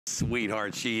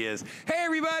Sweetheart, she is. Hey,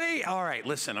 everybody. All right,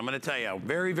 listen, I'm going to tell you,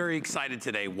 very, very excited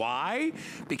today. Why?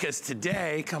 Because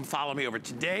today, come follow me over.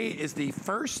 Today is the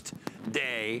first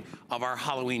day of our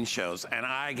Halloween shows, and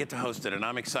I get to host it, and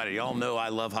I'm excited. Y'all know I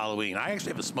love Halloween. I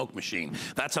actually have a smoke machine.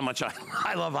 That's how much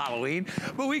I love Halloween.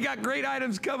 But we got great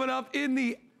items coming up in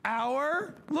the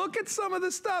hour. Look at some of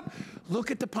the stuff.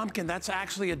 Look at the pumpkin. That's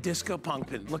actually a disco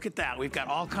pumpkin. Look at that. We've got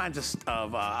all kinds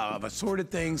of assorted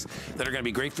things that are going to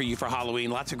be great for you for Halloween.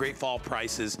 Lots of great fall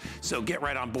prices. So get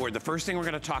right on board. The first thing we're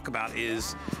going to talk about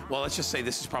is, well, let's just say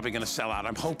this is probably going to sell out.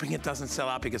 I'm hoping it doesn't sell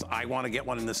out because I want to get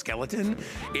one in the skeleton.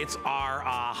 It's our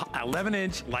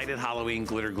 11-inch lighted Halloween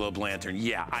glitter globe lantern.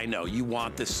 Yeah, I know. You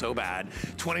want this so bad.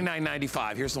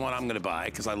 $29.95. Here's the one I'm going to buy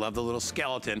because I love the little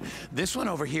skeleton. This one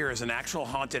over here is an actual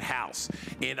haunted house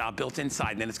built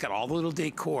inside, and then it's got all the little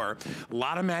decor. A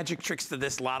lot of magic tricks to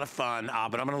this, a lot of fun,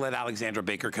 but I'm gonna let Alexandra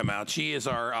Baker come out. She is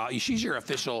she's your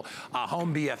official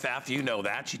home BFF. You know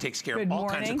that. She takes care of all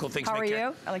kinds of cool things. How are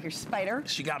you? I like your spider.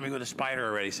 She got me with a spider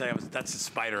already. So that's a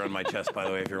spider on my chest, by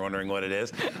the way, if you're wondering what it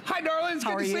is. Hi, darling. It's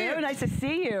good to see you. Nice to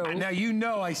see you. Now, you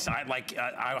know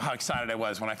how excited I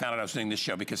was when I found out I was doing this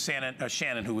show because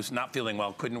Shannon, who was not feeling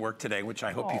well, couldn't work today, which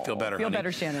I hope you feel better, honey.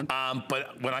 Better, Shannon.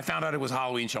 But when I found out it was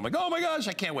Halloween show, I'm like, oh my gosh,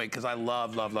 I can't wait because I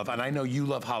love, and I know you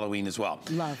love Halloween as well.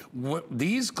 Love.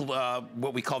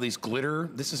 What we call these glitter,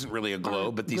 this isn't really a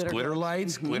globe, but these glitter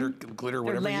lights, glitter,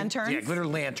 whatever. Lanterns. Yeah, glitter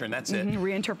lantern, that's it.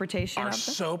 Reinterpretation are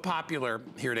so popular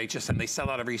here at HSN. They sell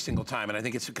out every single time, and I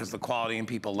think it's because the quality and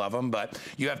people love them, but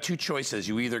you have two choices.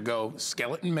 You either go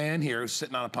skeleton man here,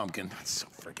 sitting on a pumpkin. That's so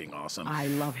freaking awesome. I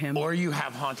love him. Or you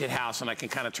have haunted house, and I can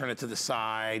kind of turn it to the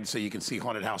side so you can see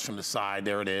haunted house from the side.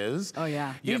 There it is. Oh,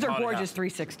 yeah. These are gorgeous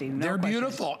 360. They're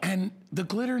beautiful, and the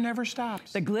glitter never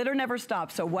stops. The glitter never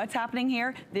stops. So what's happening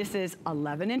here? This is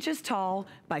 11 inches tall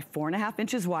by 4.5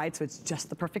 inches wide, so it's just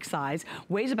the perfect size.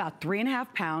 Weighs about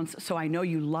 3.5 pounds, so I know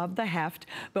you love the heft.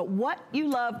 But what you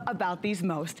love about these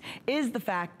most is the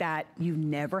fact that you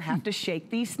never have to shake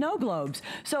these snow globes.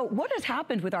 So what has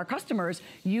happened with our customers?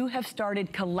 You have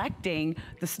started collecting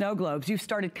the snow globes. You've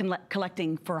started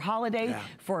collecting for holidays,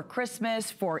 for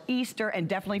Christmas, for Easter, and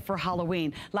definitely for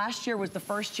Halloween. Last year was the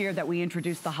first year that we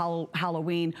introduced the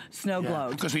Halloween snow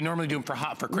globes. Because we normally do them for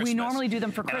Christmas. We normally do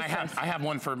them for Christmas. And I have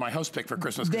one for my host pick for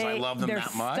Christmas because I love them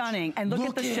that much. They're stunning. And look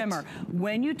at the shimmer.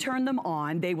 When you turn them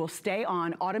on, they will stay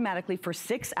on automatically for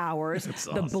 6 hours.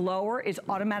 The blower is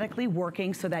automatically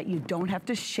working so that you don't have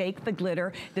to shake the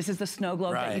glitter. This is the snow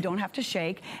globe that you don't have to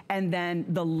shake. And then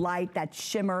the light, that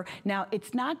shimmer. Now,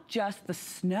 it's not just the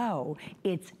snow,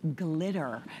 it's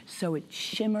glitter. So it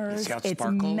shimmers, it's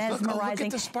mesmerizing, look at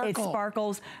the it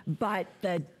sparkles, but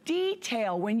the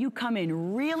detail when you come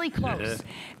in really close.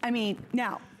 I mean,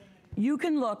 now, you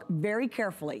can look very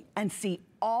carefully and see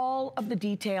all of the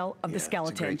detail of the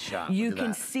skeleton. It's a great shot. You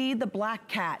can see the black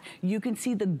cat. You can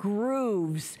see the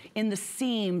grooves in the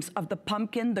seams of the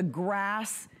pumpkin, the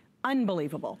grass.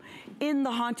 Unbelievable. In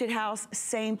the haunted house,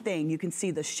 same thing. You can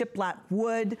see the shiplap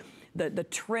wood, the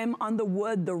trim on the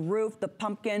wood, the roof, the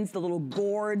pumpkins, the little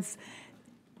gourds.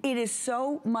 It is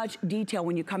so much detail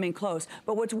when you come in close.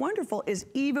 But what's wonderful is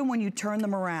even when you turn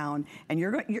them around, and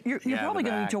you're probably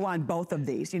going to need to want both of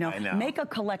these. You know, make a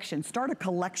collection. Start a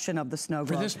collection of the snow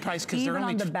globes. For this price, because they're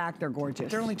only on the back, they're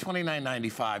gorgeous. They're only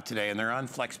 $29.95 today, and they're on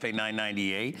FlexPay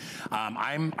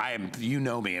 $9.98. You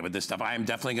know me with this stuff. I am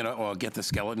definitely going to get the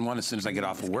skeleton one as soon as I get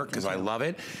off of work because I love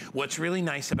it. What's really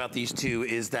nice about these two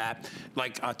is that,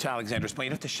 like to Alexandra's point, you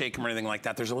don't have to shake them or anything like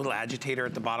that. There's a little agitator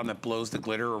at the bottom that blows the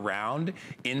glitter around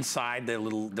inside the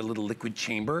little liquid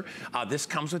chamber. This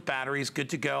comes with batteries, good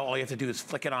to go. All you have to do is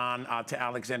flick it on. To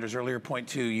Alexandra's earlier point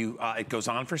too, it goes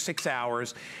on for 6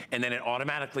 hours and then it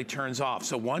automatically turns off.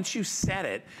 So once you set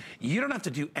it, you don't have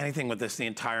to do anything with this the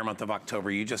entire month of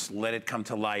October. You just let it come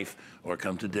to life or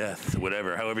come to death,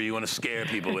 whatever, however you want to scare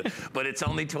people with. But it's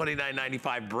only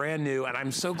 $29.95, brand new, and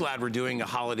I'm so glad we're doing a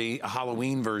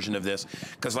Halloween version of this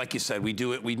because, like you said, we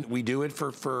do it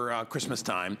for Christmas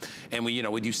time, and we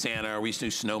do Santa or we do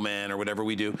snowman or whatever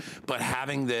we do. But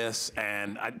having this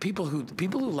and people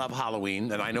who love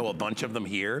Halloween, and I know a bunch of them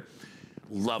here,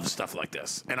 love stuff like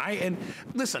this. And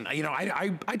listen, you know,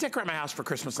 I decorate my house for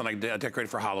Christmas than I decorate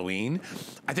for Halloween.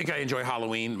 I think I enjoy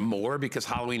Halloween more because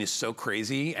Halloween is so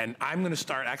crazy. And I'm gonna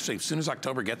start actually as soon as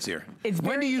October gets here. It's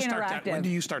very interactive. When do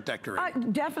you start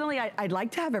decorating? Definitely, I'd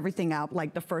like to have everything out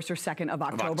like the 1st or 2nd of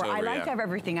October. I like to have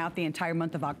everything out the entire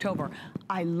month of October.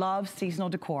 I love seasonal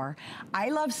decor. I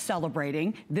love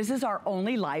celebrating. This is our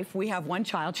only life. We have one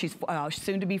child. She's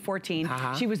soon to be 14.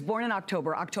 She was born in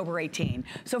October 18.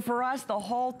 So for us, the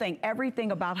whole thing,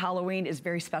 everything about Halloween is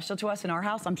very special to us in our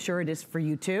house. I'm sure it is for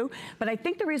you too. But I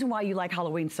think the reason why you like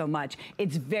Halloween so much,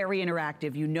 it's very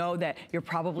interactive. You know that you're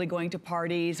probably going to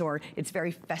parties or it's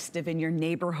very festive in your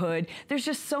neighborhood. There's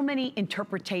just so many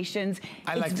interpretations.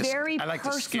 I like to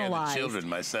scare the children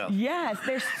myself. Yes,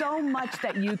 there's so much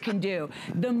that you can do.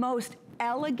 The most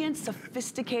elegant,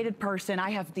 sophisticated person. I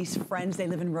have these friends, they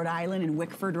live in Rhode Island, in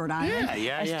Wickford, Rhode Island.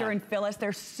 Esther and Phyllis,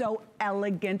 they're so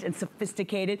elegant and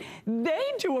sophisticated. They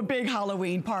do a big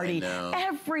Halloween party.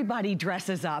 Everybody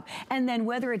dresses up. And then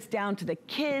whether it's down to the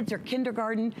kids or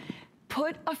kindergarten,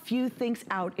 put a few things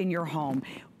out in your home.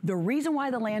 The reason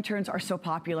why the lanterns are so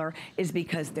popular is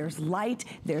because there's light,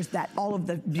 there's all of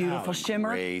the beautiful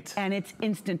shimmer, and it's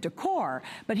instant decor.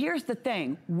 But here's the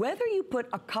thing, whether you put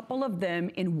a couple of them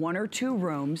in 1 or 2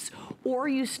 rooms, or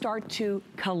you start to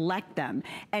collect them,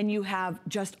 and you have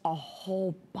just a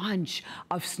whole bunch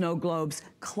of snow globes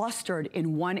clustered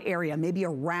in one area, maybe a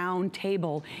round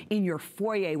table in your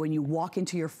foyer when you walk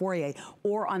into your foyer,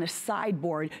 or on a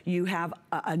sideboard, you have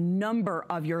a number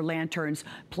of your lanterns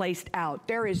placed out.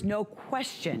 There is no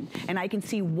question, and I can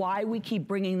see why we keep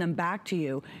bringing them back to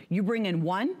you. You bring in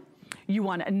one, you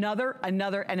want another,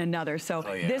 another, and another. So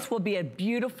this will be a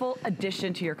beautiful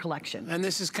addition to your collection. And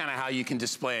this is kind of how you can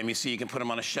display them. You see, you can put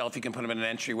them on a shelf, you can put them in an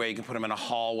entryway, you can put them in a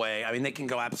hallway. I mean, they can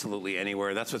go absolutely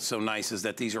anywhere. That's what's so nice, is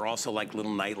that these are also like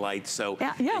little night lights. So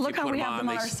yeah, look how we have them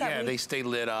on our set. Yeah, they stay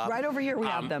lit up. Right over here we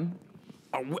have them.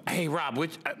 Hey, Rob,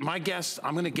 my guess,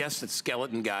 I'm going to guess that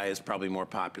skeleton guy is probably more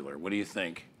popular. What do you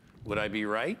think? Would I be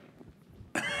right?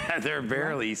 They're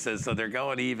barely, he says, so they're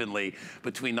going evenly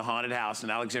between the haunted house,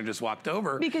 and Alexander just walked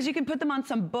over. Because you can put them on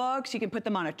some books, you can put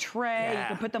them on a tray, you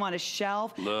can put them on a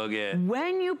shelf. Look at.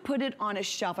 When you put it on a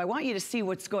shelf, I want you to see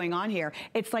what's going on here.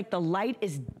 It's like the light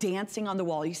is dancing on the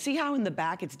wall. You see how in the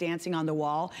back it's dancing on the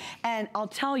wall? And I'll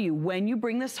tell you, when you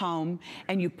bring this home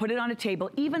and you put it on a table,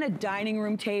 even a dining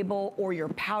room table or your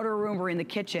powder room or in the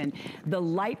kitchen, the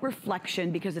light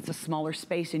reflection, because it's a smaller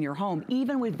space in your home,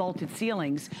 even with vaulted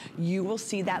ceilings, you will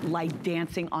see that light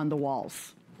dancing on the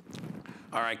walls.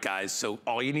 All right, guys, so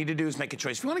all you need to do is make a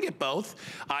choice. If you want to get both,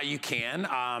 you can.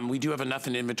 We do have enough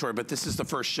in inventory, but this is the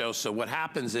first show, so what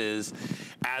happens is,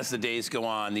 as the days go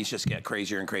on, these just get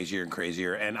crazier and crazier and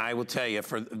crazier, and I will tell you,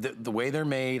 for the way they're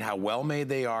made, how well made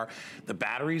they are, the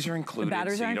batteries are included,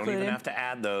 so you don't even have to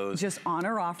add those. Just on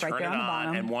or off right there on the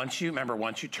bottom. And once you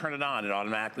turn it on, it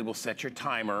automatically will set your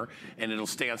timer, and it'll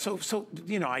stay on. So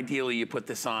you know, ideally, you put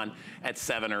this on at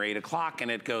 7 or 8 o'clock, and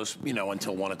it goes, you know,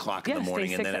 until 1 o'clock in the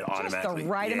morning, and then it automatically.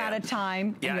 Right amount of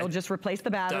time, and you'll just replace the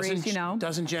batteries, you know.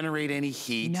 Doesn't generate any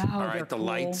heat. No, all right, the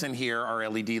lights in here are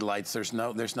LED lights. There's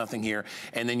nothing here.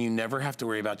 And then you never have to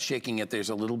worry about shaking it. There's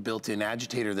a little built-in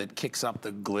agitator that kicks up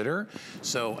the glitter,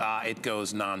 so it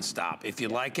goes nonstop. If you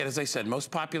like it, as I said, most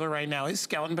popular right now is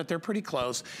skeleton, but they're pretty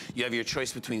close. You have your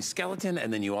choice between skeleton,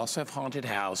 and then you also have haunted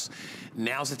house.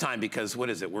 Now's the time, because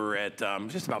what is it? We're at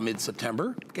just about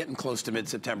mid-September, getting close to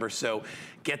mid-September. So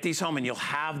get these home, and you'll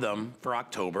have them for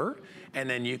October. And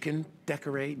then you can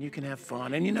decorate and you can have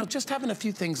fun. And you know, just having a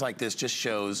few things like this just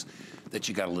shows that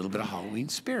you got a little bit of Halloween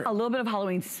spirit. A little bit of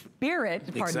Halloween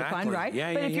spirit, part of the fun, right?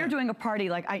 Yeah, but if you're doing a party,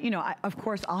 like, of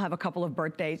course, I'll have a couple of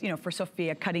birthdays, for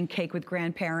Sophia, cutting cake with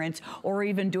grandparents, or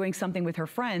even doing something with her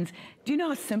friends. Do you know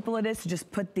how simple it is to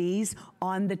just put these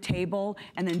on the table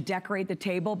and then decorate the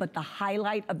table? But the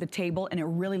highlight of the table, and it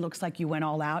really looks like you went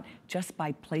all out, just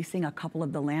by placing a couple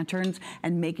of the lanterns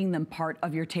and making them part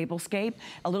of your tablescape.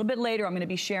 A little bit later, I'm gonna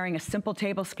be sharing a simple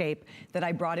tablescape that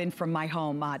I brought in from my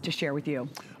home to share with you.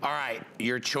 All right,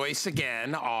 your choice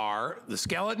again are the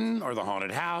skeleton or the haunted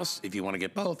house. If you want to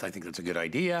get both, I think that's a good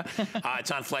idea.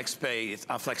 It's on FlexPay. It's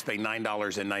on FlexPay,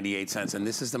 $9.98, and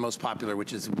this is the most popular,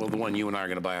 which is, well, the one you and I are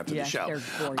going to buy after the show.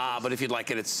 But if you'd like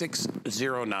it, it's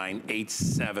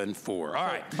 609874. All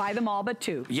right. Buy them all but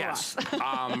 2. Yes.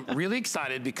 Really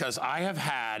excited because I have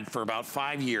had for about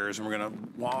 5 years, and we're going to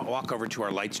walk over to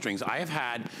our light strings. I have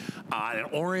had an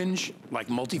orange, like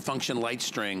multifunction light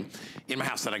string in my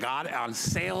house that I got on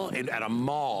sale at a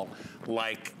mall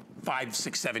like 5,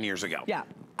 6, 7 years ago. Yeah.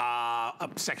 A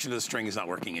section of the string is not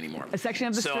working anymore. A section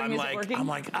of the string isn't working? I'm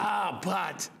like,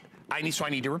 but I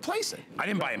need to replace it. I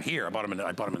didn't buy them here. I bought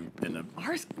them in the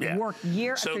Ours work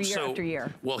year after year after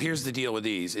year. Well, here's the deal with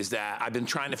these, is that I've been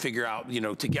trying to figure out,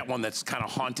 to get one that's kind of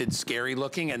haunted, scary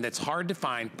looking, and it's hard to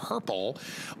find purple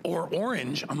or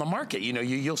orange on the market.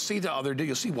 You'll see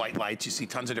you'll see white lights, you see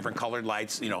tons of different colored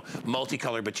lights,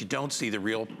 multicolored, but you don't see the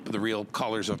real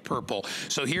colors of purple.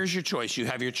 So here's your choice. You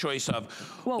have your choice of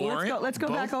orange. Let's go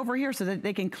back over here so that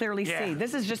they can clearly see.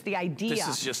 This is just the idea. This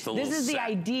is just a little This is the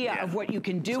idea of what you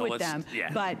can do with them.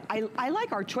 But I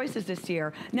like our choices this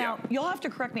year. Now, you'll have to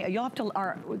correct me.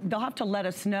 They'll have to let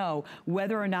us know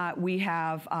whether or not we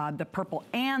have the purple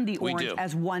and the orange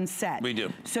as one set. We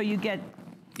do. So you get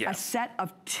a set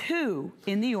of 2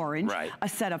 in the orange, a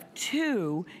set of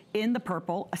 2 in the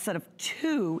purple, a set of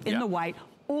 2 in the white,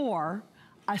 or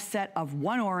a set of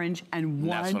 1 orange and 1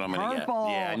 That's what I'm gonna purple.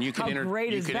 get. Yeah, and you can,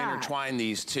 intertwine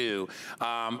these two.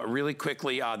 Really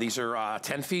quickly, these are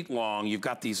 10 feet long. You've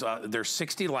got these, there's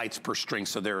 60 lights per string,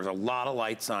 so there's a lot of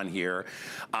lights on here.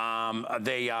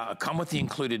 They come with the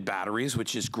included batteries,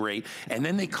 which is great. And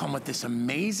then they come with this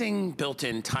amazing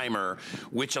built-in timer,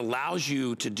 which allows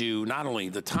you to do not only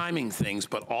the timing things,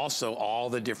 but also all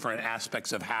the different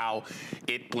aspects of how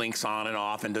it blinks on and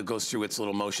off and it goes through its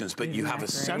little motions. But you have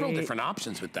several different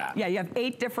options with that. Yeah, you have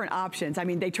 8 different options. I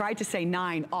mean, they tried to say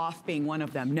 9, off being one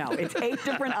of them. No, it's 8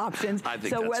 different options. I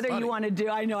think so that's whether funny. you want to do,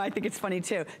 I know, I think it's funny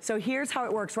too. So here's how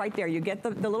it works right there. You get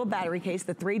the little battery case,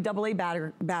 the 3 AA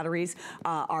batteries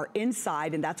are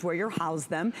inside, and that's where you'll house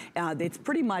them. It's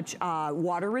pretty much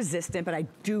water resistant, but I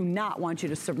do not want you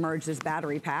to submerge this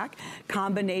battery pack.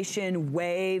 Combination,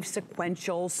 wave,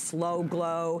 sequential, slow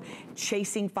glow,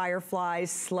 chasing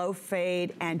fireflies, slow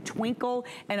fade, and twinkle,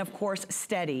 and of course,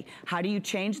 steady. How do you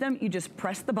change them? You just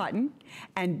press the button,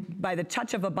 and by the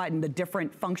touch of a button, the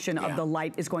different function of the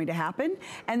light is going to happen.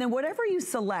 And then whatever you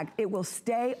select, it will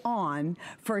stay on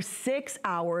for 6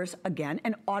 hours again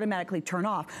and automatically turn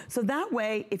off. So that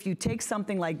way, if you take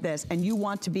something like this and you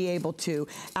want to be able to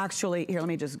actually, here, let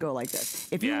me just go like this.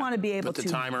 If you want to be able to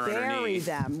bury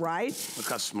them, right? Look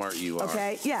how smart you are.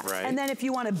 Okay, yeah. Right. And then if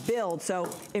you want to build, so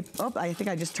if, oh, I think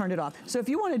I just turned it off. So if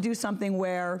you want to do something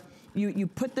where you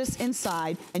put this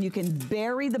inside and you can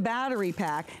bury the battery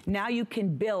pack. Now you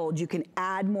can build, you can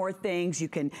add more things, you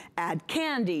can add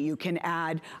candy, you can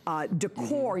add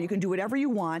decor, you can do whatever you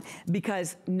want,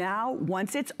 because now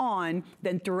once it's on,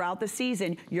 then throughout the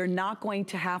season, you're not going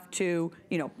to have to,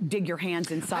 you know, dig your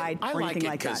hands inside or anything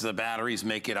like that. because the batteries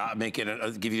make it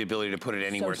give you the ability to put it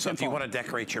anywhere. So if you want to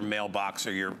decorate your mailbox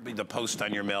or the post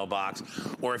on your mailbox,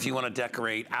 or if you want to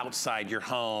decorate outside your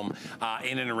home,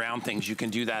 in and around things, you can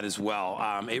do that as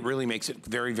well. It really makes it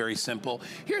very, very simple.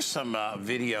 Here's some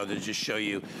video to just show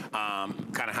you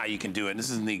kind of how you can do it. This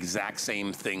isn't the exact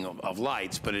same thing of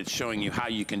lights, but it's showing you how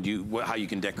you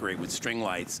can decorate with string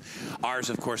lights. Ours,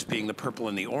 of course, being the purple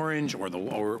and the orange, or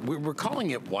we're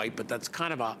calling it white, but that's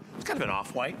kind of an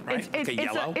off-white, right? It's a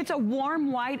yellow. It's a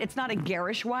warm white. It's not a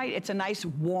garish white. It's a nice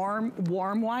warm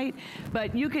white.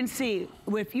 But you can see,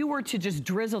 if you were to just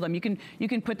drizzle them, you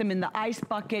can put them in the ice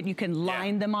bucket. You can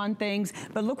line them on things.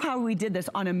 But look how we did this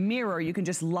on a mirror. You can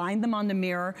just line them on the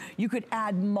mirror. You could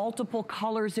add multiple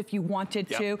colors if you wanted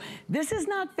to. This is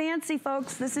not fancy,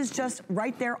 folks. This is just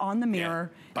right there on the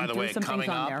mirror. By the way, coming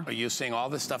up, are you seeing all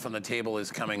this stuff on the table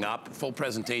is coming up? Full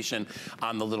presentation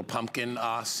on the little pumpkin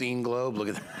scene globe. Look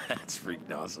at that. That's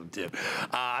freaking awesome, too.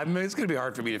 It's going to be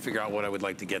hard for me to figure out what I would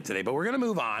like to get today, but we're going to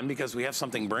move on because we have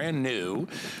something brand new,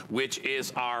 which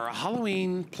is our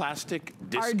Halloween plastic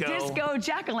disco. Our disco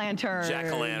jack-o'-lanterns.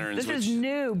 Jack-o'-lanterns. This is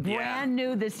new, brand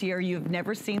new this year. You've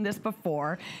never seen this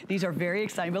before. These are very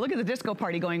exciting, but look at the disco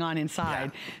party going on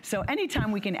inside. So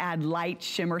anytime we can add light,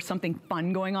 shimmer, something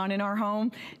fun going on in our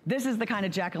home, this is the kind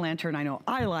of jack-o'-lantern I know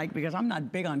I like, because I'm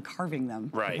not big on carving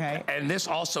them. Right. Okay? And this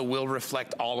also will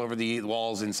reflect all over the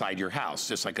walls inside your house,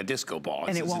 just like a disco ball.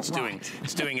 And it won't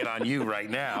it's doing it on you right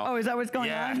now. Oh, is that what's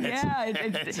going on? Yeah,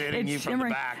 it's hitting you from the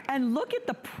back. And look at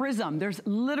the prism. There's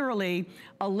literally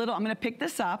a little, I'm gonna pick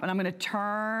this up and I'm gonna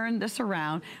turn this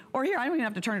around. Or here, I don't even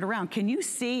have to turn it around. Can you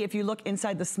see, if you look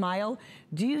inside the smile,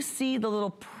 do you see the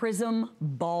little prism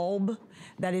bulb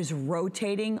that is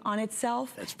rotating on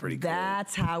itself? That's pretty cool.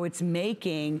 That's how it's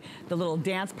making the little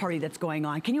dance party that's going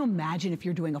on. Can you imagine if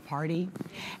you're doing a party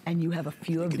and you have a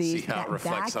few of these? See how it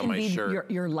reflects on my that can be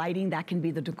shirt. your lighting, that can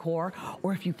be the decor.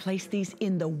 Or if you place these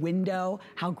in the window,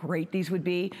 how great these would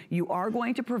be. You are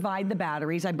going to provide the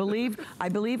batteries. I believe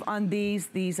on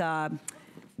these are...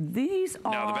 No, the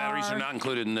batteries are not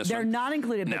included in this They're not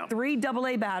included, no. but 3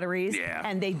 AA batteries,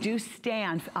 and they do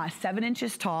stand 7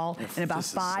 inches tall and about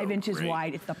 5 inches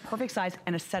wide. It's the perfect size,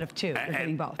 and a set of 2. You're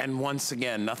getting both. And once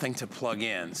again, nothing to plug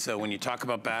in. So when you talk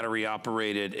about battery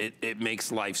operated, it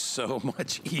makes life so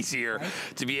much easier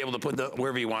to be able to put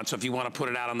wherever you want. So if you want to put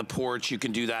it out on the porch, you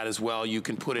can do that as well. You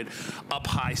can put it up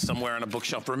high somewhere on a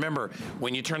bookshelf. Remember,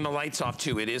 when you turn the lights off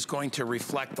too, it is going to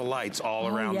reflect the lights all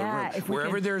around the room.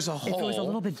 Wherever there's a hole, if it was a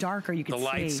little bit darker, you could see. The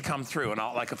lights come through, and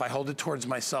like if I hold it towards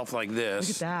myself like this,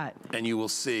 look at that, and you will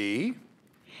see.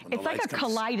 It's like a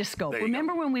kaleidoscope.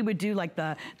 Remember when we would do like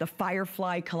the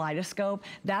firefly kaleidoscope?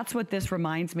 That's what this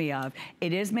reminds me of.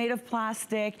 It is made of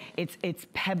plastic. It's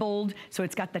pebbled, so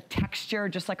it's got the texture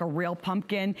just like a real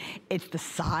pumpkin. It's the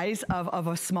size of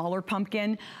a smaller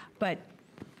pumpkin, but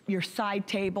your side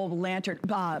table, lantern,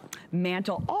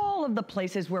 mantle, all of the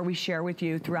places where we share with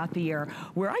you throughout the year,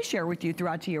 where I share with you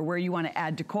throughout the year, where you want to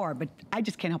add decor. But I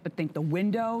just can't help but think the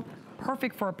window,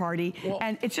 perfect for a party,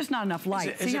 and it's just not enough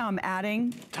light. See how I'm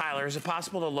adding? Tyler, is it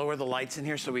possible to lower the lights in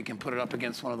here so we can put it up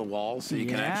against one of the walls so you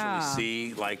can actually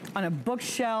see, like, on a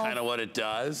bookshelf, kind of what it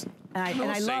does? And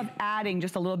I love adding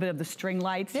just a little bit of the string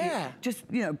lights. Just,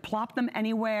 you know, plop them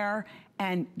anywhere.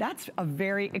 And that's a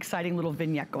very exciting little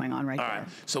vignette going on right there. All right,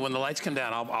 so when the lights come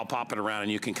down, I'll pop it around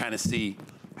and you can kind of see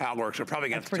how it works. We're probably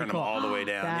gonna have to turn them all the way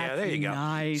down. Yeah, there you go.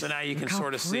 Nice. So now you can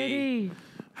sort of see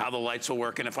how the lights will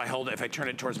work. And if I turn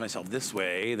it towards myself this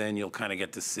way, then you'll kind of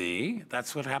get to see.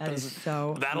 That's what happens. That is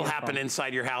so That'll happen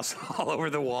inside your house all over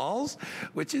the walls,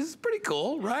 which is pretty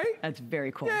cool, right? That's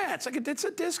very cool. Yeah, it's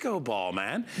a disco ball,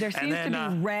 man. There seems to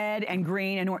be red and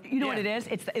green and orange. You know what it is?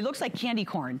 It looks like candy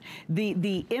corn.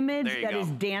 The image that is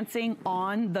dancing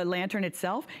on the lantern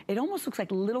itself, it almost looks like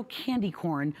little candy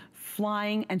corn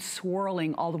flying and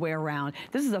swirling all the way around.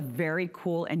 This is a very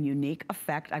cool and unique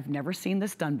effect. I've never seen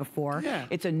this done before.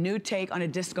 It's a new take on a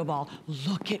disco ball.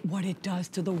 Look at what it does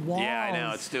to the walls. Yeah, I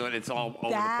know, it's all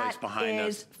over the place behind us. That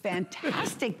is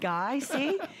fantastic, guys.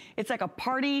 See? It's like a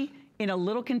party in a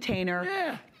little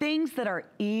container. Things that are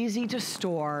easy to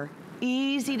store,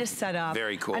 easy to set up.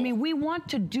 Very cool. I mean, we want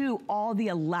to do all the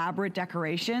elaborate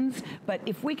decorations, but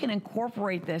if we can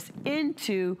incorporate this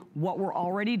into what we're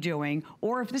already doing,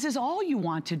 or if this is all you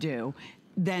want to do,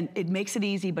 then it makes it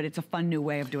easy, but it's a fun new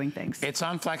way of doing things. It's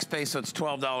on FlexPay, so it's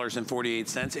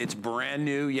 $12.48. It's brand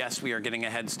new. Yes, we are getting a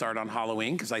head start on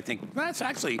Halloween, because I think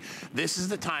this is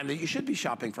the time that you should be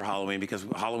shopping for Halloween, because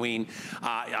Halloween,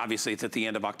 obviously it's at the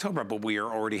end of October, but we are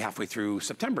already halfway through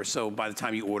September. So by the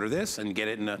time you order this and get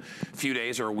it in a few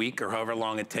days or a week or however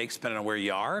long it takes, depending on where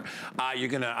you are, you're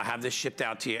gonna have this shipped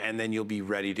out to you, and then you'll be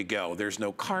ready to go. There's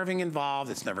no carving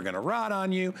involved. It's never gonna rot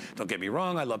on you. Don't get me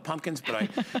wrong, I love pumpkins, but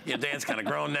Dan's kind of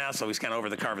grown now, so he's kind of over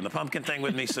the carving the pumpkin thing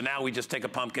with me. So now we just take a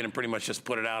pumpkin and pretty much just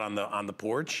put it out on the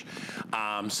porch.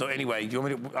 So anyway, do you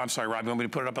want me to, I'm sorry, Rob, you want me to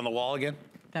put it up on the wall again?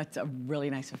 That's a really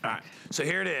nice effect. All right, so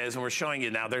here it is, and we're showing you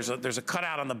now. There's a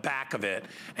cutout on the back of it,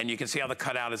 and you can see how the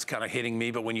cutout is kind of hitting me,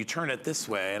 but when you turn it this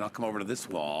way, and I'll come over to this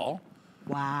wall,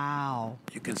 wow.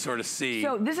 you can sort of see.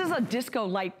 So this is a disco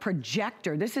light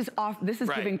projector. This is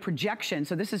giving projection.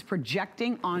 So this is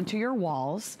projecting onto your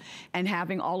walls and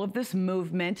having all of this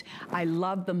movement. I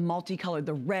love the multicolored,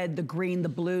 the red, the green, the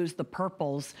blues, the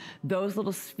purples, those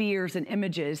little spheres and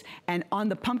images. And on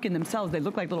the pumpkin themselves, they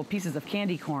look like little pieces of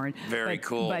candy corn. Very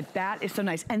cool. But that is so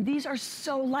nice. And these are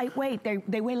so lightweight.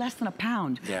 They weigh less than a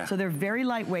pound. Yeah. So they're very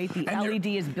lightweight. The LED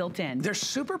is built in. They're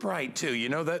super bright too. You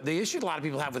know, the issue a lot of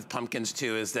people have with pumpkins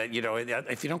too is that, you know,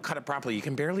 if you don't cut it properly, you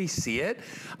can barely see it.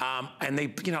 And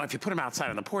they, you know, if you put them outside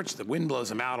on the porch, the wind blows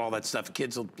them out, all that stuff.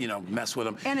 Kids will, you know, mess with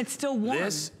them. And it's still warm.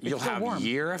 This, you'll have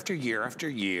year after year after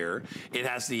year. It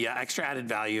has the extra added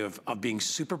value of being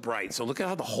super bright. So look at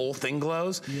how the whole thing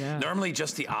glows. Yeah. Normally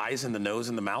just the eyes and the nose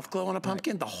and the mouth glow on a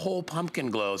pumpkin. The whole pumpkin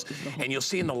glows. And you'll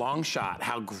see in the long shot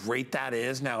how great that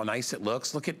is, now how nice it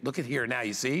looks. Look at here now,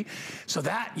 you see? So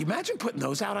that, you imagine putting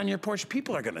those out on your porch,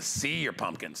 people are gonna see your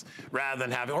pumpkins rather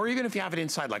than having, or even if you have it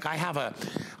inside. Like I have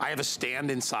a stand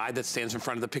inside that stands in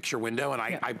front of the picture window, and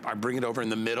I bring it over in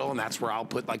the middle, and that's where I'll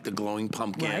put like the glowing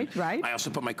pumpkin. Right. I also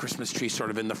put my Christmas tree sort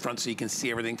of in the front so you can see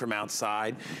everything from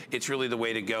outside. It's really the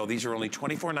way to go. These are only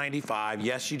 $24.95.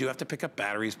 Yes, you do have to pick up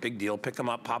batteries, big deal. Pick them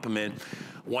up, pop them in.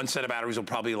 One set of batteries will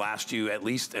probably last you at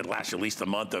least a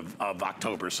month of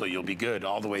October, so you'll be good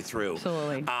all the way through.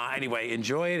 Absolutely. Anyway,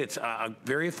 enjoy it. It's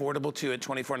very affordable too at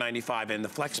 $24.95, and the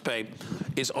FlexPay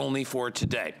is only for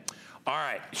today. All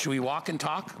right, should we walk and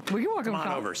talk? We can walk and talk.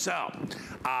 Come on over. So,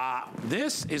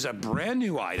 this is a brand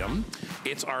new item.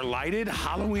 It's our lighted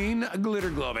Halloween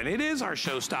glitter globe, and it is our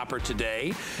showstopper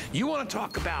today. You want to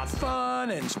talk about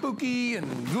fun and spooky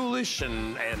and ghoulish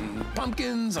and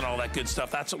pumpkins and all that good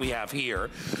stuff. That's what we have here.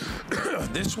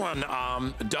 This one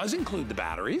does include the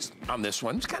batteries on this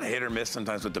one. It's kind of hit or miss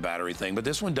sometimes with the battery thing, but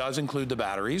this one does include the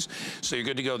batteries, so you're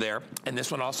good to go there. And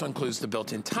this one also includes the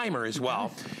built-in timer as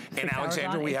well. And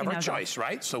Alexandra, we have our choice,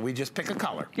 right? So we just pick a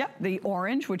color. Yep, the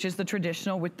orange, which is the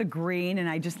traditional, with the green, and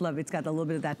I just love it. It's got a little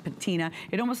bit of that patina.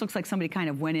 It almost looks like somebody kind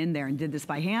of went in there and did this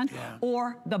by hand. Yeah.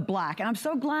 Or the black. And I'm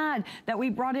so glad that we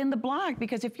brought in the black,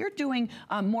 because if you're doing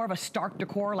more of a stark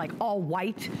decor, like all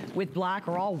white with black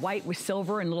or all white with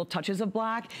silver and little touches of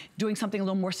black, doing something a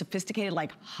little more sophisticated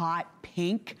like hot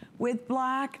pink with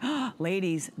black,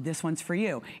 ladies, this one's for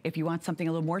you. If you want something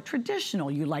a little more traditional,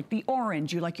 you like the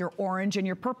orange, you like your orange and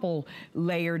your purple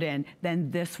layered in, then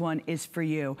this one is for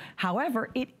you. However,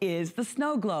 it is the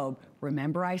snow globe.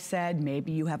 Remember I said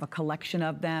maybe you have a collection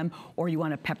of them or you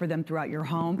want to pepper them throughout your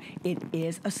home. It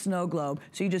is a snow globe.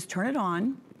 So you just turn it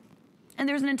on, and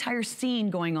there's an entire scene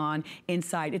going on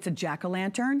inside. It's a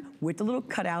jack-o'-lantern with the little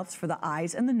cutouts for the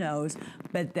eyes and the nose,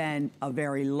 but then a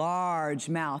very large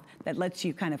mouth that lets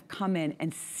you kind of come in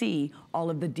and see all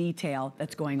of the detail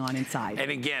that's going on inside.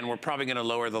 And again, we're probably gonna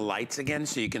lower the lights again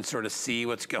so you can sort of see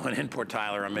what's going in. Poor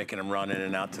Tyler, I'm making him run in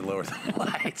and out to lower the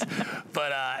lights.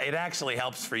 But it actually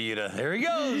helps for you to, there he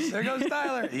goes, there goes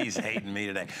Tyler. He's hating me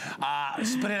today.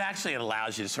 But it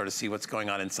allows you to sort of see what's going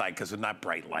on inside, because with that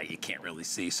bright light, you can't really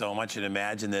see. So I want you to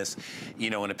imagine this, you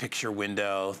know, in a picture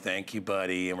window. Thank you,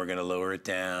 buddy. And we're gonna lower it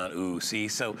down. Ooh, see,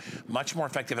 so much more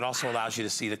effective. It also allows you to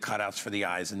see the cutouts for the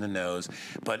eyes and the nose.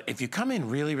 But if you come in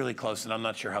really, really close, and I'm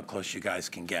not sure how close you guys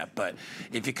can get, but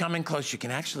if you come in close, you can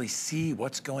actually see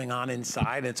what's going on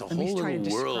inside. It's a whole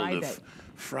little world of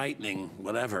frightening,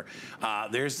 whatever.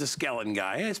 There's the skeleton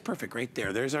guy. It's perfect right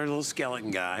there. There's our little skeleton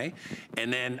guy.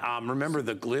 And then remember,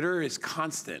 the glitter is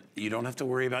constant. You don't have to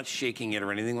worry about shaking it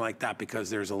or anything like that, because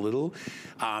there's a little,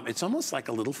 it's almost like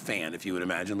a little fan, if you would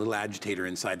imagine, a little agitator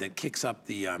inside that kicks up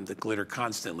the glitter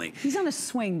constantly. He's on a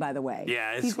swing, by the way.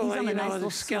 Yeah, it's cool. You know,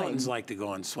 the skeletons like to go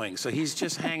on swings. So he's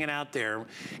just hanging out there.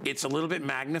 It's a little bit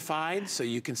magnified, so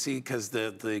you can see, because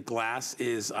the glass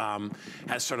is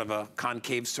has sort of a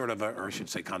concave sort of a, or I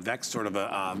should say convex sort of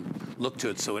a look to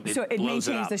it, so it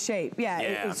maintains the shape.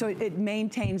 Yeah, so it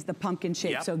maintains the pumpkin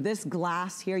shape. Yep. So this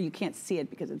glass here, you can't see it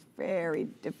because it's very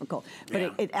difficult,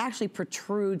 but it actually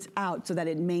protrudes out so that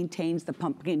it maintains the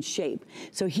pumpkin shape.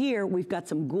 So here we've got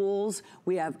some ghouls.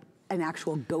 We have an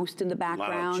actual ghost in the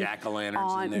background. A lot of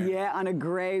jack-o'-lanterns in there. Yeah, on a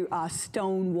gray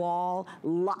stone wall,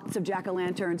 lots of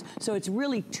jack-o'-lanterns. So it's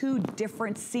really two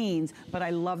different scenes, but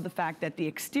I love the fact that the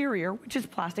exterior, which is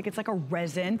plastic, it's like a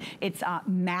resin, it's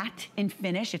matte in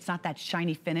finish, it's not that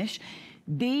shiny finish.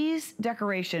 These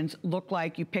decorations look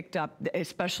like you picked up,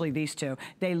 especially these two,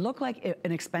 they look like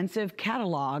an expensive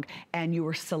catalog, and you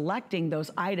were selecting those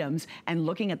items and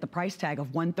looking at the price tag of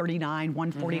 $139,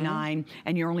 $149,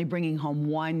 and you're only bringing home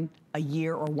one a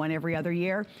year or one every other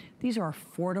year. These are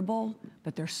affordable,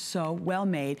 but they're so well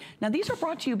made. Now, these are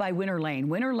brought to you by Winter Lane.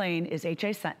 Winter Lane is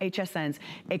HSN's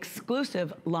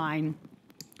exclusive line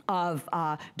of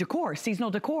decor, seasonal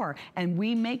decor, and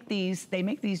we make these, they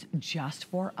make these just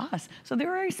for us. So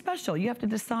they're very special. You have to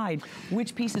decide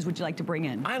which pieces would you like to bring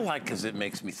in. I like, because it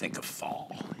makes me think of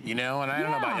fall, you know, and I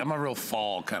don't know about you, I'm a real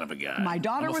fall kind of a guy. My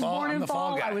daughter was born in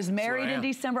fall. I was married in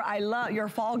December. I love, you're a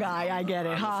fall guy, I get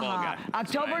it, ha ha.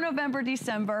 October, November,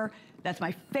 December, that's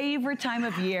my favorite time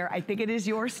of year. I think it is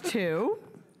yours too.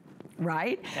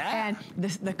 Right? Yeah.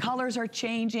 And the colors are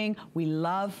changing. We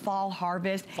love fall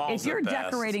harvest. If you're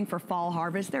decorating for fall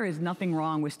harvest, there is nothing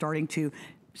wrong with starting to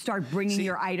bringing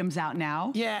your items out now.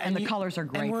 Yeah, and the colors are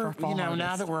great for fall harvest.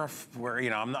 Now that we're you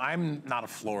know, I'm not a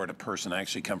Florida person. I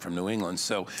actually come from New England,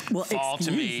 so fall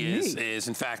to me is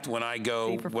in fact when I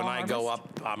go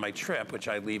up on my trip, which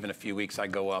I leave in a few weeks. I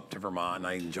go up to Vermont and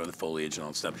I enjoy the foliage and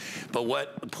all that stuff.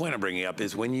 But the point I'm bringing up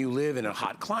is when you live in a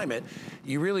hot climate,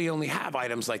 you really only have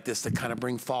items like this that kind of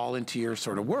bring fall into your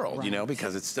sort of world, you know,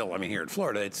 because it's still, I mean, here in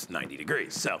Florida, it's 90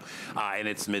 degrees, so and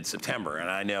it's mid-September, and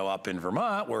I know up in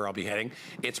Vermont where I'll be heading,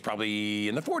 it's probably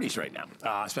in the 40s right now,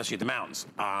 especially at the mountains.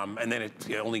 And then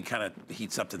it only kind of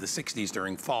heats up to the 60s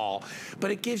during fall. But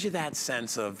it gives you that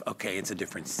sense of, okay, it's a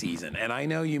different season. And I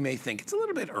know you may think it's a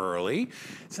little bit early.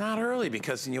 It's not early,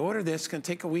 because when you order this, it's going to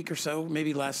take a week or so,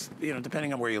 maybe less, you know,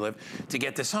 depending on where you live, to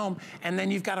get this home. And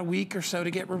then you've got a week or so to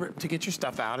get your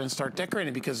stuff out and start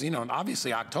decorating, because, you know,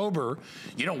 obviously October,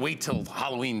 you don't wait till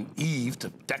Halloween Eve to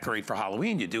decorate for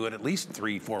Halloween. You do it at least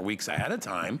 3-4 weeks ahead of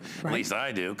time. At least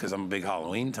I do, because I'm a big Halloween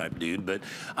Halloween type dude, but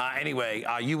anyway,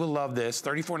 you will love this.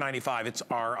 $34.95. It's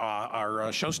our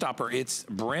showstopper. It's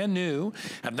brand new.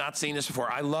 Have not seen this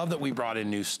before. I love that we brought in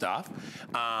new stuff,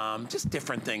 just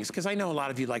different things, because I know a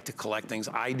lot of you like to collect things.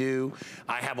 I do.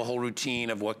 I have a whole routine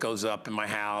of what goes up in my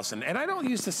house, and I don't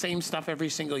use the same stuff every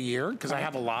single year because I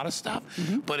have a lot of stuff,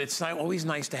 but it's always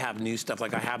nice to have new stuff.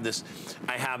 Like I have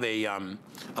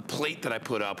a plate that I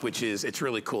put up, which is, it's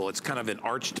really cool. It's kind of an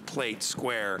arched plate,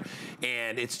 square,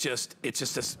 and it's just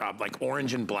this like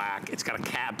orange and black. It's got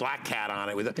a black cat on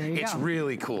it. It's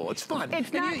really cool. It's fun.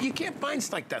 You can't find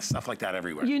stuff like that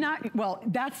everywhere. Well,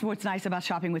 that's what's nice about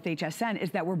shopping with HSN, is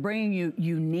that we're bringing you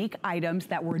unique items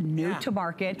that were new to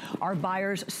market. Our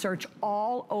buyers search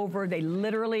all over. They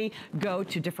literally go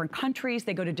to different countries.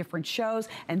 They go to different shows,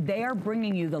 and they are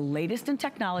bringing you the latest in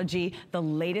technology, the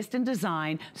latest in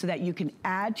design, so that you can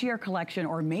add to your collection,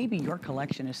 or maybe your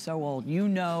collection is so old, you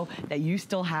know that you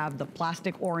still have the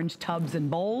plastic orange tubs and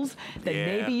bowls that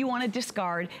maybe you want to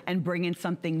discard and bring in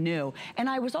something new. And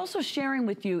I was also sharing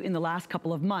with you in the last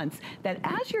couple of months that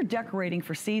as you're decorating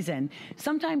for season,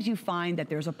 sometimes you find that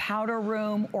there's a powder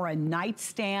room or a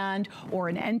nightstand or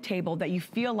an end table that you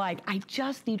feel like, I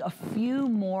just need a few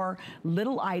more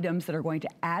little items that are going to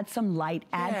add some light,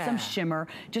 add some shimmer,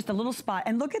 just a little spot.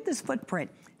 And look at this footprint,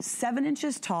 7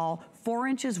 inches tall, 4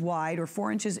 inches wide, or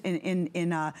 4 inches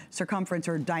in circumference,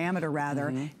 or diameter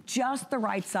rather, just the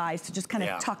right size to just kind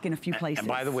of tuck in a few places. And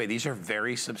by the way, these are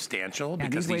very substantial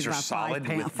because these are solid,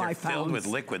 they're filled with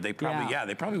liquid. They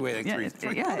probably weigh like three,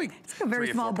 it's a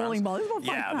very small bowling ball.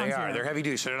 They are. They're heavy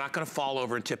duty, so they're not going to fall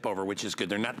over and tip over, which is good.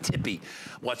 They're not tippy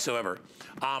whatsoever.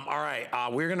 All right,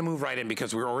 we're going to move right in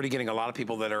because we're already getting a lot of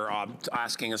people that are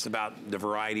asking us about the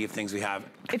variety of things we have.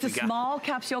 It's a small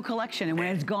capsule collection, and when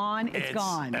it's gone, it's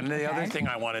gone. And the other thing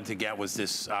I wanted to get was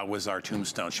this, was our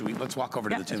tombstone. Let's walk over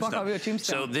to the tombstone. Let's walk over to the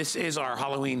tombstone. So this is our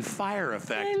Halloween fire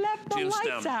effect they left the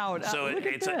tombstone. Lights out. So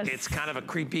it's kind of a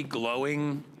creepy,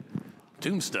 glowing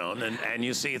tombstone, and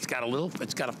you see it's got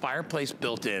a fireplace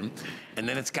built in, and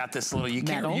then it's got this little, you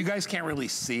guys can't really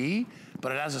see,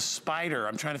 but it has a spider.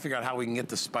 I'm trying to figure out how we can get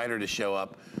the spider to show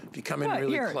up. If you come in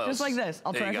really close. Just like this.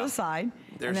 I'll turn it to the side.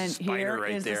 There's and then here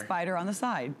is the spider on the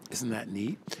side. Isn't that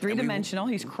neat? Three-dimensional.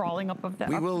 He's crawling up of that.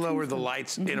 We will lower the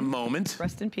lights in a moment.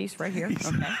 Rest in peace right here.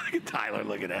 Okay. Tyler,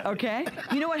 look at that. Okay.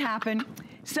 You know what happened?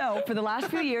 So for the last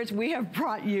few years, we have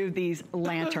brought you these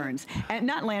lanterns. And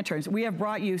not lanterns. We have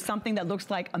brought you something that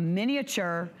looks like a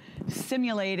miniature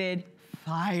simulated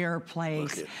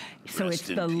fireplace. So it's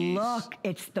the look,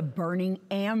 it's the burning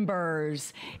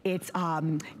embers, it's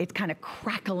kind of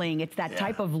crackling, it's that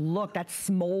type of look, that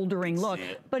smoldering look,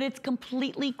 but it's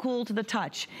completely cool to the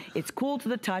touch. It's cool to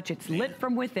the touch, it's lit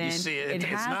from within. You see, it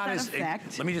has that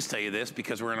effect. Let me just tell you this,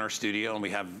 because we're in our studio and we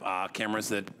have cameras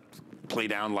that play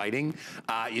down lighting,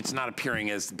 it's not appearing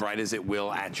as bright as it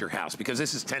will at your house, because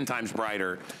this is 10 times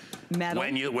brighter metal.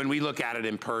 When we look at it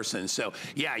in person. So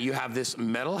yeah, you have this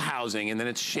metal housing, and then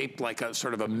it's shaped like a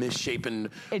sort of a misshapen,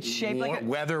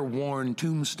 weather-worn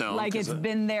tombstone. Like it's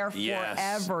been there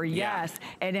forever, yes.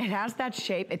 And it has that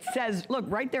shape. It says, look,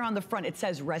 right there on the front, it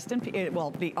says rest in peace,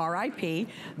 well, the RIP,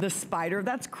 the spider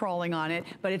that's crawling on it,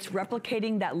 but it's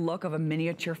replicating that look of a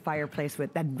miniature fireplace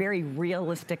with that very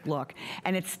realistic look.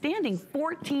 And it's standing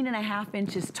 14.5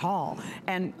 inches tall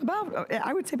and about,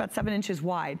 I would say about 7 inches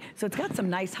wide. So it's got some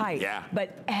nice height. Yeah.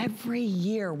 But every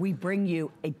year we bring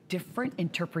you a different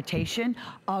interpretation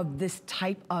of this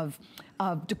type of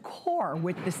decor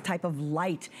with this type of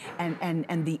light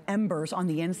and the embers on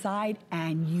the inside,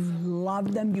 and you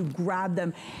love them, you grab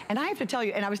them. And I have to tell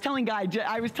you, and I was telling Guy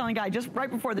just right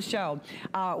before the show,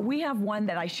 we have one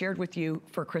that I shared with you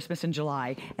for Christmas in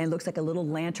July, and it looks like a little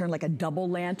lantern, like a double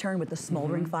lantern with the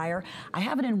smoldering fire. I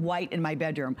have it in white in my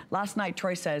bedroom. Last night,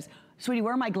 Troy says, "Sweetie,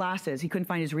 where are my glasses?" He couldn't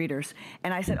find his readers.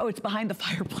 And I said, "Oh, it's behind the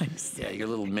fireplace." Yeah, your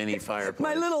little mini fireplace.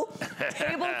 My little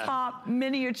tabletop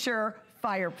miniature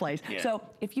fireplace. Yeah. So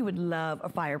if you would love a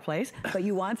fireplace, but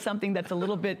you want something that's a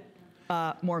little bit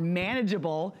more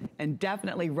manageable and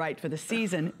definitely right for the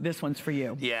season, this one's for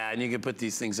you. Yeah, and you can put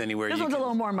these things anywhere. This one's a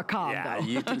little more macabre, though.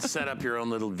 You can set up your own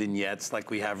little vignettes like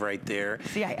we have right there.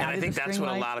 See, I think that's what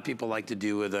a lot of people like to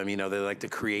do with them. You know, they like to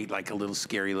create like a little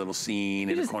scary little scene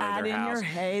in the corner of their house. You just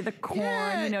add in your hay, the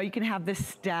corn, you know, you can have this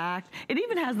stacked. It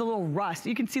even has the little rust.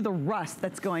 You can see the rust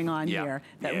that's going on here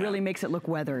that really makes it look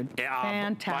weathered.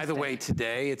 Fantastic. By the way,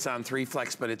 today it's on 3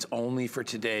 Flex, but it's only for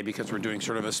today because we're doing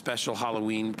sort of a special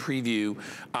Halloween preview you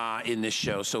in this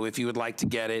show. So if you would like to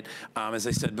get it, as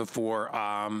I said before,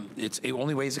 it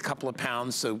only weighs a couple of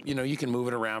pounds, so you can move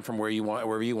it around from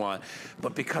wherever you want.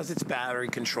 But because it's battery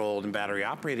controlled and battery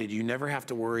operated, you never have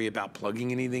to worry about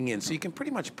plugging anything in. So you can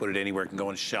pretty much put it anywhere. It can go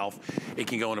on a shelf. It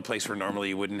can go in a place where normally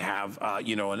you wouldn't have,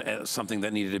 something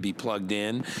that needed to be plugged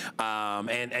in.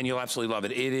 And you'll absolutely love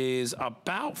it. It is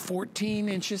about 14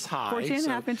 inches high. 14 and a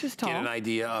half inches tall. Get an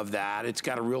idea of that. It's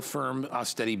got a real firm,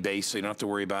 steady base, so you don't have to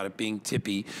worry about it being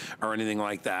tippy or anything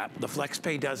like that. The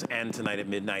FlexPay does end tonight at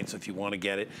midnight, so if you want to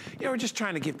get it, we're just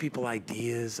trying to give people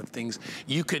ideas of things.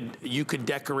 You could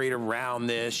decorate around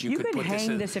this. You could put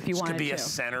hang this if you wanted to. This could be a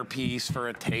centerpiece for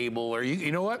a table, or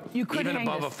you know what? You could even hang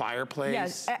above this. A fireplace.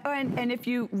 Yes, and if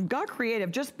you got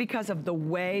creative, just because of the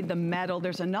way the metal,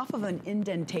 there's enough of an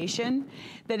indentation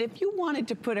that if you wanted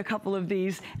to put a couple of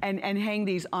these and hang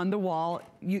these on the wall,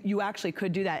 you actually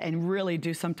could do that and really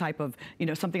do some type of,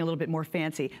 something a little bit more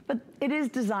fancy. But it is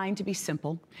designed to be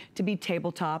simple, to be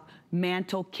tabletop,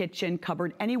 mantle, kitchen,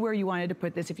 cupboard, anywhere you wanted to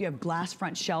put this. If you have glass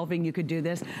front shelving, you could do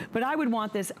this. But I would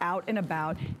want this out and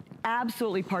about,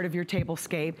 absolutely part of your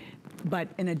tablescape, but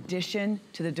in addition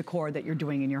to the decor that you're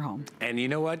doing in your home. And you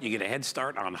know what? You get a head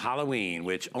start on Halloween,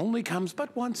 which only comes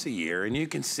but once a year. And you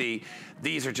can see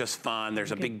these are just fun.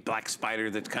 There's a big black spider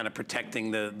that's kind of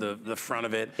protecting the front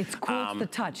of it. It's cool to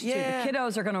touch, too. The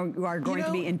kiddos are going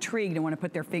to be intrigued and want to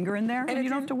put their finger in there, and you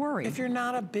don't have to worry. If you're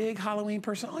not a big Halloween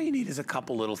person, all you need is a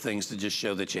couple little things to just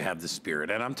show that you have the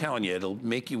spirit. And I'm telling you, it'll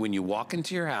make you, when you walk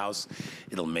into your house,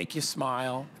 it'll make you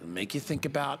smile. It'll make you think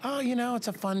about, it's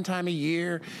a fun time of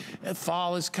year.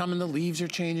 Fall is coming, the leaves are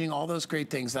changing, all those great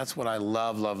things. That's what I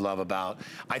love about.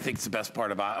 I think it's the best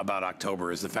part about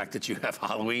October is the fact that you have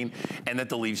Halloween and that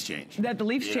the leaves change. That the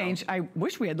leaves change. I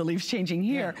wish we had the leaves changing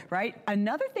here, right?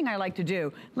 Another thing I like to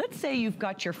do, let's say you've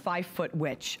got your 5-foot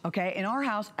witch, okay? In our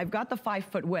house, I've got the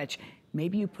 5-foot witch.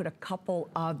 Maybe you put a couple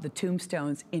of the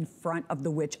tombstones in front of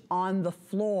the witch on the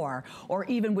floor, or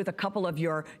even with a couple of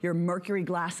your mercury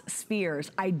glass spheres.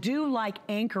 I do like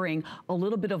anchoring a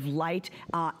little bit of light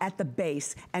at the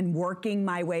base and working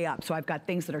my way up. So I've got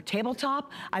things that are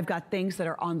tabletop, I've got things that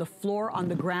are on the floor, on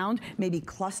the ground, maybe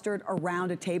clustered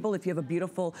around a table if you have a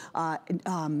beautiful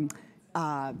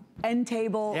end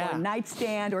table or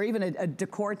nightstand or even a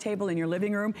decor table in your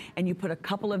living room, and you put a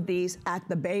couple of these at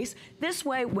the base. This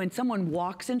way, when someone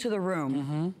walks into the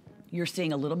room, you're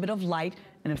seeing a little bit of light,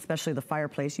 and especially the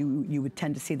fireplace, you would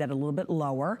tend to see that a little bit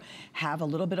lower. Have a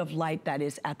little bit of light that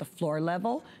is at the floor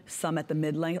level, some at the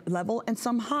mid level, and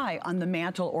some high on the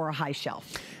mantle or a high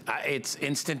shelf. It's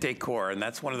instant decor, and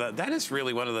that is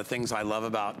really one of the things I love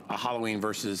about Halloween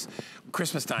versus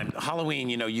Christmas time. Halloween,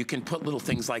 you can put little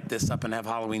things like this up and have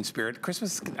Halloween spirit.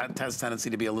 Christmas has a tendency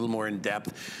to be a little more in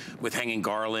depth with hanging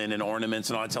garland and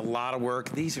ornaments and all. It's a lot of work.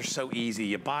 These are so easy.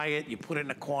 You buy it, you put it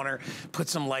in a corner, put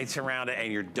some lights around it,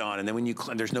 and you're done. And then when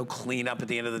there's no cleanup at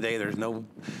the end of the day. There's no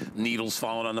needles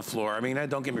falling on the floor. I mean,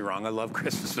 don't get me wrong. I love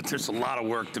Christmas, but there's a lot of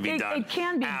work to be done. It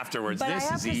can be afterwards. But this I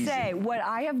have is to easy. say, what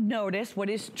I have noticed, what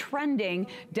is trending,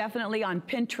 definitely on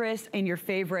Pinterest and your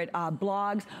favorite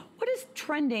blogs, what is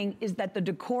trending is that the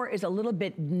decor is a little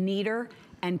bit neater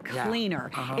and cleaner.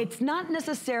 It's not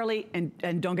necessarily,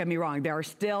 and don't get me wrong, there are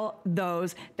still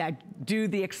those that do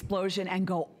the explosion and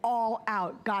go all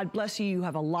out. God bless you, you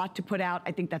have a lot to put out.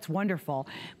 I think that's wonderful.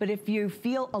 But if you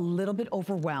feel a little bit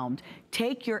overwhelmed,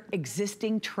 take your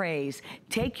existing trays,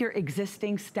 take your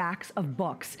existing stacks of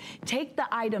books, take the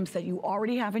items that you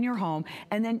already have in your home,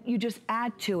 and then you just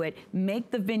add to it, make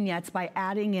the vignettes by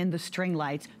adding in the string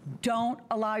lights. Don't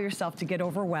allow yourself to get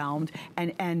overwhelmed,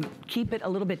 and keep it a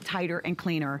little bit tighter and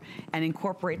cleaner, and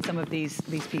incorporate some of these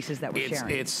pieces that we're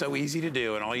sharing. It's so easy to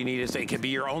do, and all you need is, it could be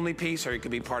your only piece or it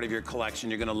could be part of your collection.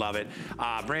 You're gonna love it.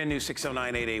 Brand new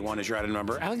 609881 is your item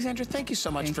number. Alexandra, thank you so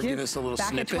much for giving us a little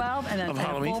snippet back at 12 and of a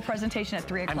Halloween. full presentation at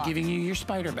 3 o'clock. I'm giving you your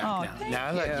spider back now.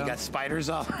 Now look, you got spiders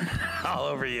all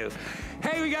over you.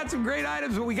 Hey, we got some great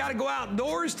items, but we got to go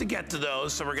outdoors to get to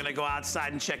those, so we're gonna go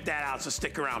outside and check that out. So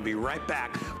stick around. Be right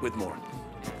back with more.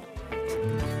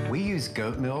 We use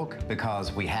goat milk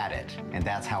because we had it, and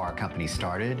that's how our company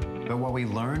started. But what we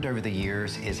learned over the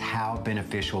years is how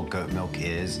beneficial goat milk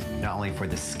is, not only for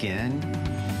the skin,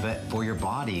 but for your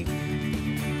body.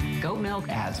 Goat milk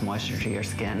adds moisture to your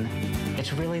skin.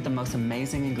 It's really the most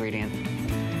amazing ingredient.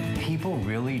 People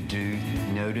really do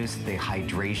notice the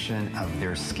hydration of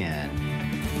their skin.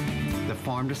 The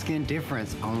farm-to-skin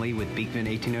difference only with Beekman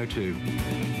 1802.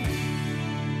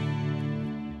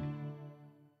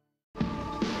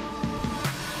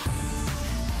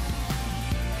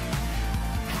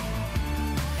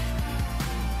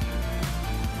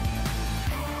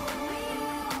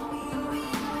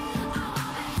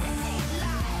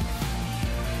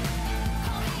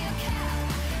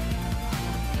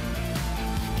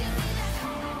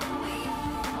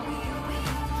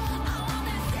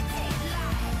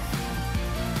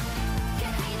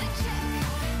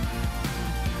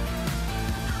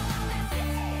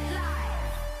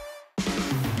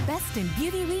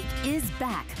 Beauty Week is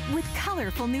back with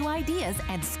colorful new ideas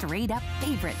and straight-up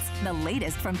favorites. The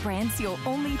latest from brands you'll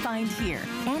only find here.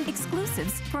 And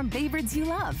exclusives from favorites you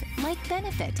love, like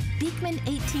Benefit, Beekman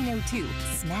 1802,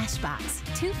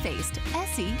 Smashbox, Too Faced,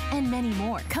 Essie, and many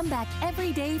more. Come back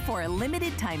every day for a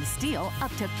limited time steal up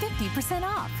to 50%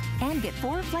 off. And get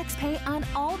 4 flex pay on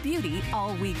all beauty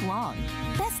all week long.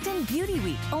 Best in Beauty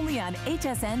Week, only on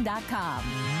hsn.com.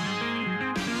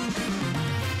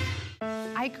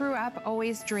 I grew up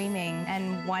always dreaming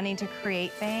and wanting to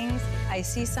create things. I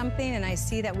see something and I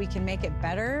see that we can make it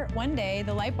better. One day,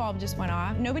 the light bulb just went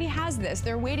off. Nobody has this.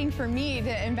 They're waiting for me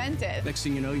to invent it. Next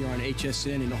thing you know, you're on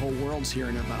HSN and the whole world's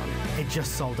hearing about it. It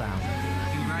just sold out.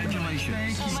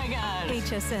 Congratulations. Oh my God.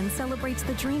 HSN celebrates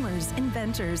the dreamers,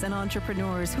 inventors, and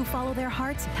entrepreneurs who follow their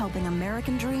hearts, helping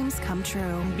American dreams come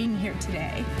true. Being here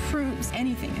today proves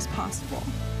anything is possible.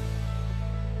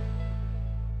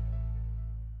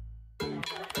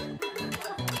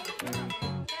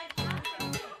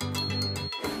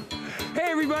 Hey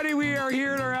everybody, we are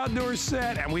here at our outdoor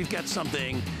set and we've got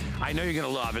something I know you're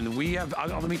gonna love. And we have,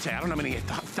 let me tell you, I don't know how many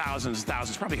thousands,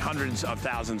 probably hundreds of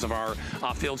thousands of our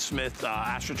Field Smith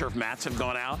AstroTurf mats have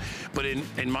gone out. But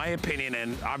in my opinion,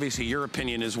 and obviously your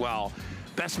opinion as well,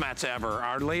 best mats ever.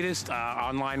 Our latest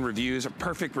online reviews are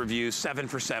perfect reviews, 7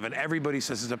 for 7. Everybody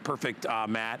says it's a perfect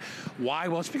mat. Why?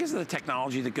 Well, it's because of the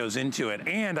technology that goes into it.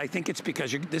 And I think it's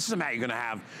because this is a mat you're gonna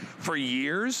have for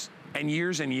years and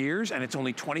years and years, and it's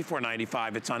only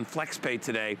 $24.95. It's on FlexPay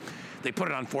today. They put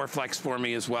it on 4Flex for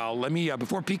me as well. Let me,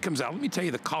 before Pete comes out, let me tell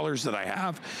you the colors that I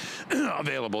have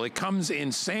available. It comes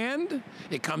in sand,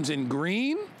 it comes in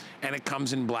green, and it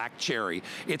comes in black cherry.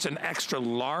 It's an extra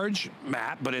large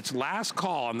mat, but it's last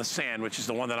call on the sand, which is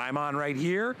the one that I'm on right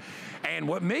here. And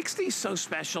what makes these so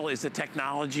special is the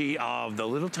technology of the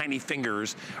little tiny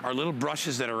fingers, or little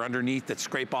brushes that are underneath that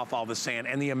scrape off all the sand,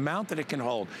 and the amount that it can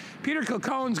hold. Peter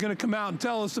Kilcohen's gonna come out and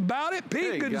tell us about it.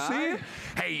 Pete, good to see you.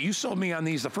 Hey, you sold me on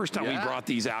these the first time we brought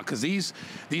these out, because these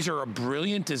are a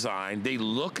brilliant design. They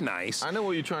look nice. I know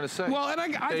what you're trying to say. Well,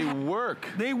 and they work.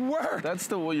 They work. That's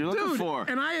what you're looking for.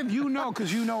 And I have,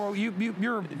 because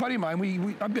you're a buddy of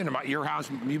mine. I've been to your house.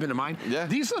 You've been to mine. Yeah.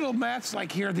 These little mats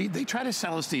like here, they try to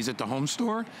sell us these at the home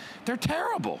store. They're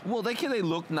terrible. Well, they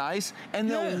look nice and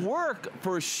they'll work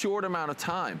for a short amount of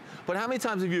time. But how many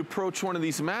times have you approached one of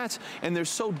these mats and they're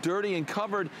so dirty and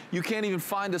covered you can't even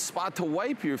find a spot to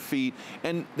wipe your feet,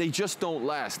 and they just don't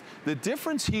last. The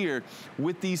difference here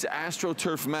with these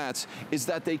AstroTurf mats is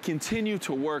that they continue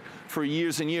to work for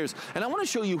years and years. And I want to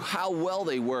show you how well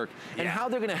they work and how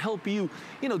they're going to help you,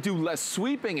 do less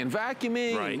sweeping and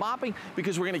vacuuming and mopping,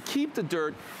 because we're going to keep the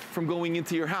dirt from going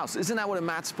into your house. Isn't that what a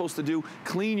mat's supposed to do?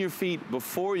 Clean your feet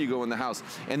before you go in the house.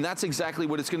 And that's exactly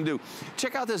what it's going to do.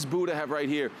 Check out this boot I have right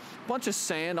here. Bunch of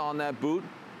sand on that boot.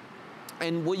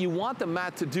 And what you want the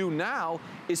mat to do now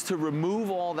is to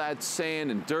remove all that sand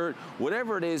and dirt,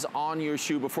 whatever it is on your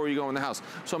shoe before you go in the house.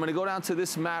 So I'm gonna go down to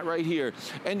this mat right here.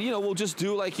 And we'll just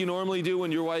do like you normally do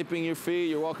when you're wiping your feet,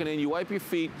 you're walking in, you wipe your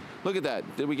feet. Look at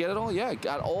that, did we get it all? Yeah,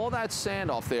 got all that sand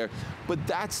off there. But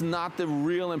that's not the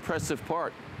real impressive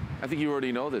part. I think you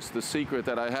already know this. The secret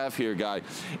that I have here, Guy,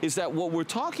 is that what we're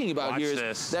talking about here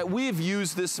is that we've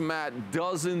used this mat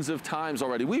dozens of times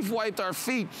already. We've wiped our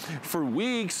feet for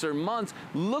weeks or months.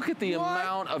 Look at the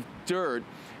amount of dirt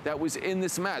that was in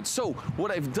this mat. So what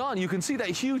I've done, you can see that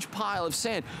huge pile of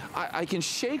sand. I can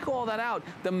shake all that out.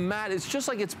 The mat is just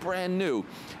like it's brand new.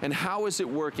 And how is it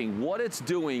working? What it's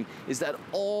doing is that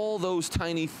all those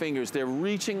tiny fingers, they're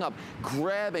reaching up,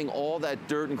 grabbing all that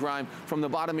dirt and grime from the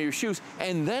bottom of your shoes,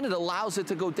 and then it allows it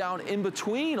to go down in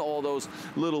between all those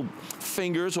little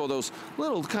fingers or those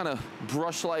little kind of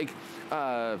brush-like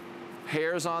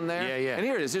hairs on there. And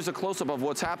here it is. Here's a close-up of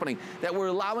what's happening, that we're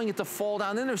allowing it to fall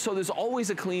down in there, so there's always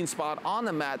a clean spot on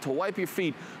the mat to wipe your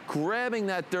feet, grabbing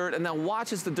that dirt, and then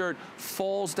watch as the dirt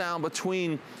falls down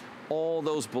between all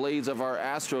those blades of our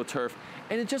AstroTurf,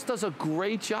 and it just does a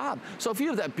great job. So if you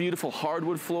have that beautiful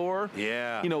hardwood floor,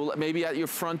 maybe at your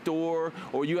front door,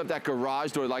 or you have that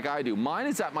garage door like I do. Mine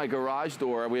is at my garage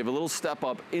door. We have a little step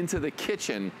up into the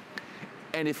kitchen.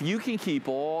 And if you can keep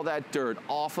all that dirt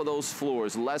off of those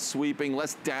floors, less sweeping,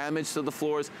 less damage to the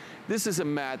floors, this is a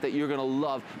mat that you're gonna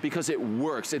love because it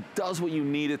works. It does what you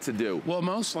need it to do. Well,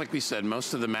 like we said,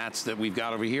 most of the mats that we've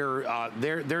got over here,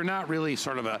 they're not really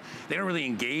they don't really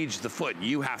engage the foot.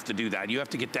 You have to do that. You have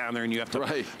to get down there and you have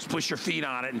to push your feet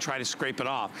on it and try to scrape it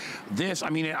off. This, I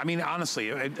mean,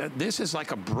 honestly, this is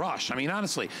like a brush. I mean,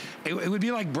 honestly, it would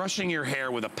be like brushing your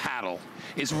hair with a paddle.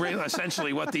 Is really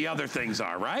essentially what the other things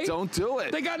are, right? Don't do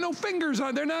it. They got no fingers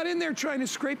on. They're not in there trying to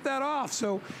scrape that off.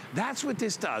 So that's what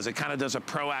this does. It kind of does a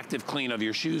proactive effective clean of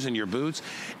your shoes and your boots.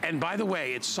 And by the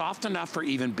way, it's soft enough for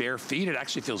even bare feet. It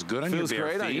actually feels good on your bare feet.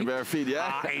 Feels great on your bare feet,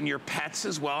 yeah. And your pets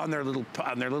as well, on their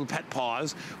little pet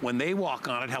paws. When they walk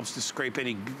on it, helps to scrape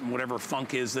any whatever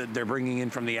funk is that they're bringing in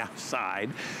from the outside.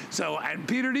 So, and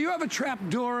Peter, do you have a trap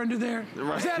door under there?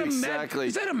 Right, is that exactly.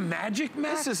 Is that a magic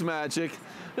mat? This is magic.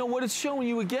 No, what it's showing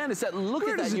you again is that look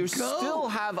at that, you still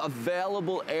have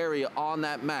available area on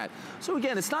that mat. So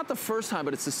again, it's not the first time,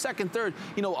 but it's the second, third,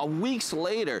 you know, a weeks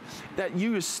later that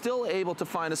you're still able to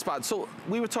find a spot. So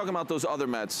we were talking about those other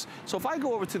mats. So if I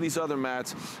go over to these other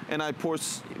mats and I pour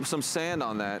some sand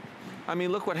on that, I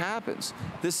mean, look what happens.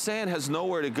 This sand has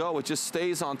nowhere to go. It just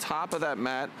stays on top of that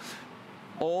mat.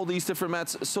 All these different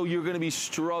mats, so you're going to be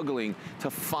struggling to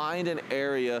find an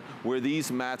area where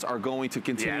these mats are going to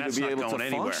continue to be able to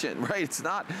function. Right, it's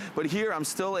not. But here, I'm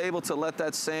still able to let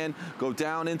that sand go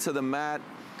down into the mat.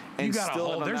 And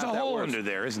there's a hole under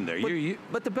there, isn't there?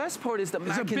 But the best part is the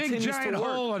mat continues to work. There's a big giant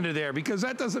hole under there because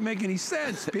that doesn't make any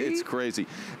sense, Pete. It's crazy,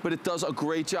 but it does a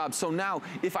great job. So now,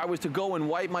 if I was to go and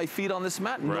wipe my feet on this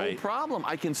mat, no problem.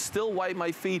 I can still wipe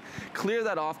my feet, clear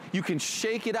that off. You can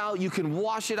shake it out. You can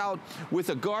wash it out with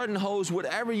a garden hose,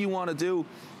 whatever you want to do.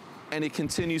 And it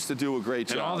continues to do a great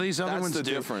job. And all these other ones do.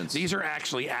 Difference. These are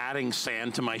actually adding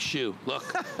sand to my shoe.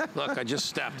 Look, look, I just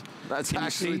stepped. That's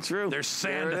actually true. There's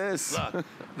sand. There it is. Look,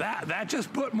 that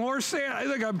just put more sand. I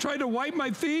think I'm trying to wipe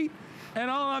my feet, and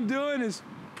all I'm doing is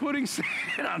putting sand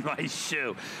on my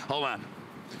shoe. Hold on.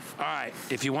 All right,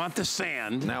 if you want the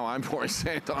sand. Now I'm pouring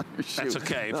sand on your shoe. That's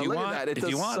okay. If now, you want, if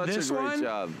you want this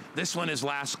one, this one is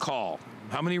last call.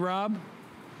 How many, Rob?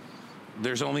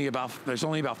 There's only about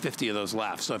 50 of those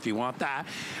left. So if you want that.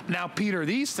 Now, Peter,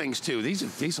 these things too,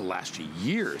 these will last you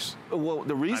years. Well,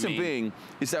 the reason being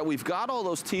is that we've got all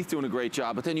those teeth doing a great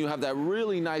job, but then you have that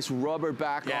really nice rubber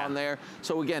back on there.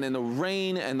 So again, in the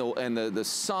rain and the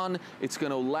sun, it's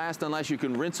going to last unless you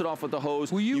can rinse it off with the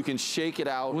hose. You can shake it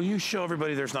out. Will you show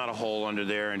everybody there's not a hole under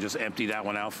there and just empty that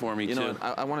one out for me too? You know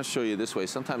what, I want to show you this way.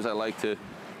 Sometimes I like to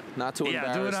not to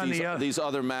embarrass these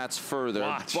other mats further.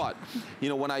 Watch. But, you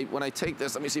know, when I take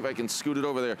this, let me see if I can scoot it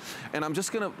over there. And I'm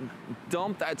just going to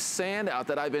dump that sand out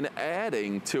that I've been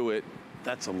adding to it.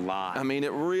 That's a lot. I mean,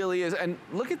 it really is. And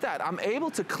look at that. I'm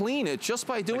able to clean it just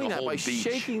by doing that, by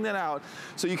shaking that out.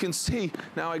 So you can see,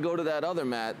 now I go to that other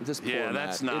mat, this poor mat.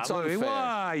 That's not. It's unfair.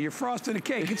 Why? You're frosting a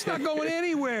cake. It's not going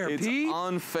anywhere, Pete. It's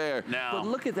unfair. Now, but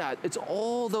look at that. It's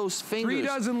all those fingers. 3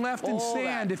 dozen left in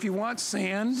sand if you want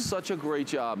sand. Such a great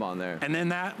job on there. And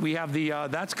then we have the,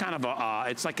 that's kind of a,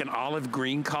 it's like an olive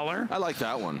green color. I like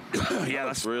that one. Yeah,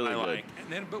 that's really good. Like.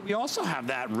 And then, but we also have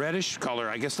that reddish color.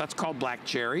 I guess that's called black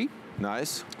cherry.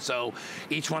 Nice. So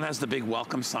each one has the big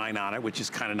welcome sign on it, which is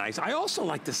kind of nice. I also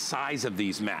like the size of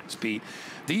these mats, Pete.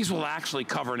 These will actually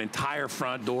cover an entire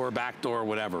front door, back door,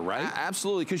 whatever, right?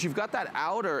 Absolutely, because you've got that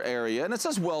outer area, and it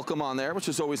says welcome on there, which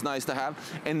is always nice to have.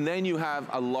 And then you have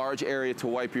a large area to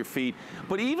wipe your feet.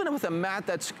 But even with a mat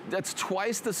that's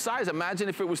twice the size, imagine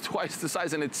if it was twice the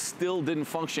size and it still didn't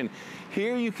function.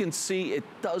 Here you can see it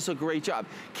does a great job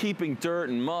keeping dirt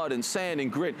and mud and sand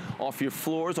and grit off your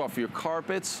floors, off your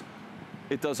carpets.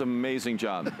 It does an amazing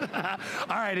job.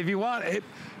 All right, if you want it.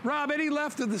 Rob, any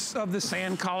left of the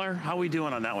sand color? How are we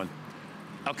doing on that one?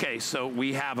 Okay, so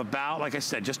we have about, like I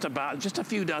said, just a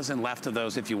few dozen left of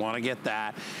those if you want to get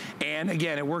that. And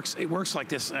again, it works like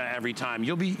this every time.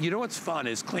 You know what's fun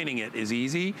is cleaning it is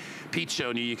easy. Pete's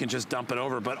showing you can just dump it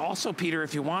over. But also, Peter,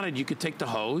 if you wanted, you could take the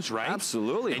hose, right?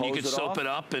 Absolutely. And you could soap it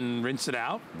up and rinse it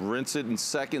out. Rinse it in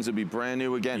seconds, it'd be brand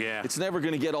new again. Yeah. It's never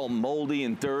going to get all moldy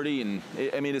and dirty, and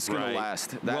I mean, it's going to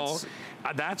last.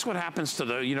 That's what happens to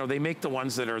they make the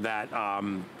ones that are that,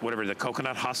 whatever, the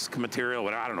coconut husk material,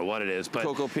 I don't know what it is,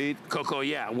 but Cocoa peat? Cocoa,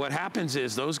 yeah. What happens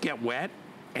is those get wet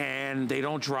and they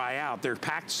don't dry out. They're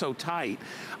packed so tight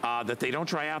that they don't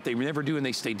dry out. They never do, and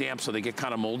they stay damp, so they get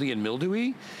kind of moldy and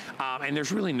mildewy. And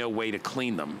there's really no way to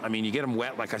clean them. I mean, you get them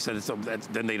wet, like I said,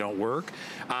 then they don't work.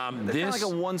 They're kind of like a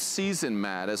one-season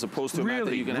mat, as opposed to a mat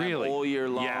that you can have all year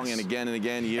long and again,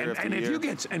 year after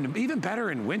year. And even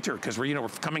better in winter, because we're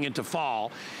coming into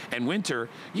fall and winter,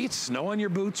 you get snow on your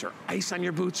boots, or ice on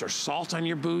your boots, or salt on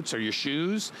your boots, or your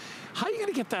shoes. How are you going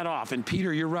to get that off? And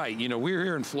Peter, you're right. We're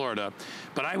here in Florida,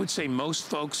 but I would say most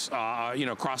folks,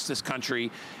 across this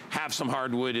country, have some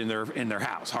hardwood in their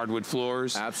house, hardwood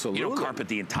floors. Absolutely. You don't carpet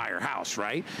the entire house,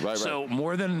 right? Right. So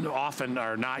more than often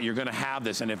or not, you're going to have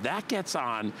this, and if that gets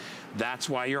on, that's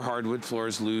why your hardwood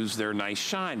floors lose their nice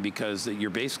shine, because you're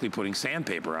basically putting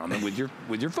sandpaper on them with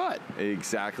your foot.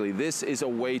 Exactly. This is a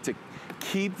way to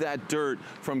keep that dirt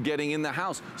from getting in the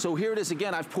house. So here it is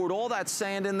again. I've poured all that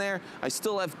sand in there. I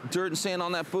still have dirt and sand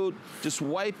on that boot. Just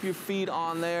wipe your feet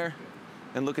on there.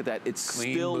 And look at that, it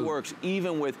still works,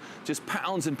 even with just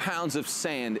pounds and pounds of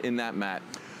sand in that mat.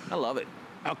 I love it.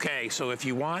 Okay, so if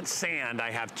you want sand,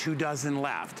 I have 2 dozen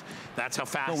left. That's how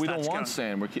fast. No, we don't want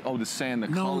sand. Oh, the sand, the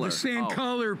color. No, the sand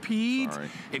color, Pete. Sorry.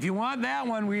 If you want that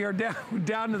one, we are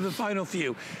down to the final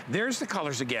few. There's the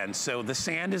colors again. So the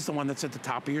sand is the one that's at the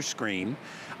top of your screen.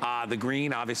 The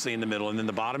green, obviously, in the middle, and then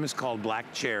the bottom is called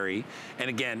black cherry. And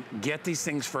again, get these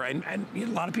things for, and a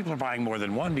lot of people are buying more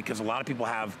than one because a lot of people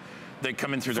have. They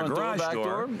come in through the garage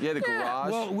door. Yeah, the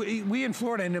garage. Well, we in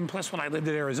Florida, and then plus when I lived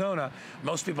in Arizona,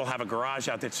 most people have a garage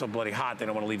out that's so bloody hot they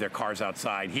don't want to leave their cars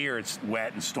outside. Here it's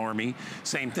wet and stormy,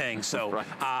 same thing. So,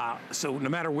 right. So no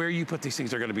matter where you put these things,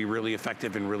 they're going to be really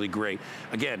effective and really great.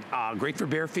 Again, great for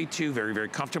bare feet too. Very, very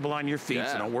comfortable on your feet.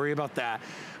 So don't worry about that.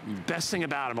 Best thing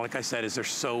about them, like I said, is they're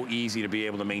so easy to be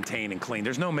able to maintain and clean.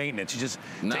 There's no maintenance. You just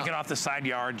take it off the side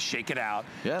yard, shake it out,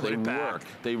 put it back. Work.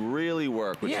 They really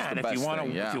work, which is the best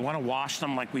thing. If you want to wash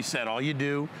them, like we said, all you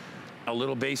do, a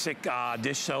little basic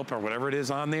dish soap or whatever it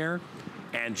is on there,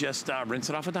 and just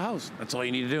rinse it off with the hose. That's all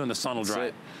you need to do, and the sun will dry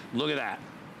it. Look at that.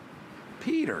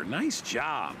 Peter, nice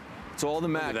job. It's all the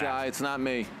Mac guy. It's not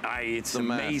me. It's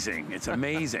amazing. It's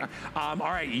amazing. All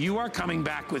right, you are coming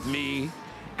back with me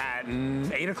at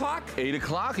 8 o'clock? 8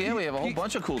 o'clock, yeah, we have a whole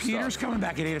bunch of cool stuff. Peter's coming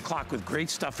back at 8 o'clock with great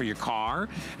stuff for your car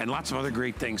and lots of other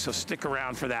great things, so stick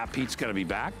around for that. Pete's gonna be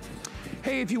back.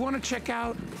 Hey, if you wanna check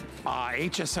out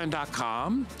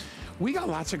hsn.com, we got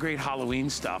lots of great Halloween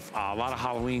stuff, a lot of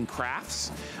Halloween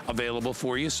crafts available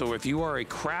for you. So if you are a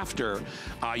crafter,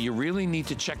 you really need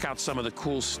to check out some of the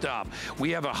cool stuff.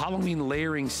 We have a Halloween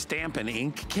layering stamp and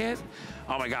ink kit.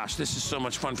 Oh my gosh, this is so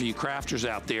much fun for you crafters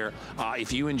out there.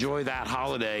 If you enjoy that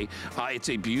holiday, it's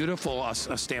a beautiful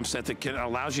stamp set that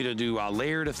allows you to do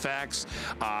layered effects.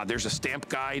 There's a stamp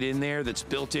guide in there that's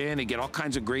built in. You get all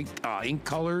kinds of great ink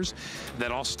colors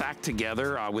that all stack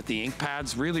together with the ink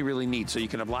pads. Really, really neat. So you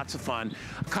can have lots of fun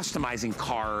customizing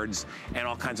cards and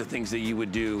all kinds of things that you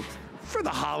would do for the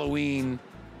Halloween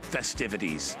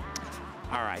festivities.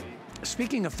 All right,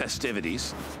 speaking of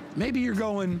festivities, maybe you're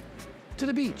going to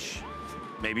the beach.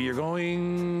 Maybe you're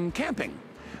going camping.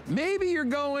 Maybe you're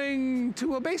going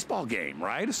to a baseball game,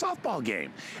 right? A softball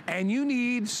game. And you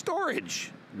need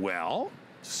storage. Well,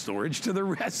 storage to the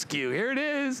rescue. Here it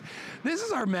is. This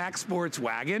is our Max Sports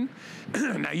wagon.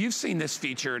 Now, you've seen this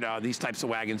featured, these types of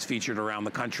wagons featured around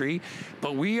the country,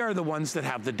 but we are the ones that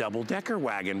have the double-decker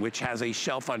wagon, which has a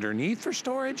shelf underneath for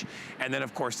storage, and then,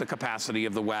 of course, the capacity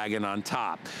of the wagon on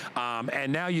top.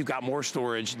 And now you've got more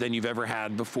storage than you've ever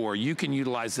had before. You can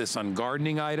utilize this on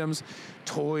gardening items,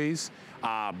 toys,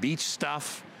 beach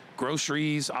stuff,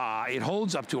 groceries. It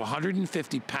holds up to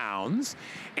 150 pounds,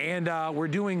 and we're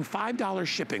doing $5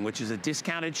 shipping, which is a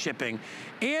discounted shipping,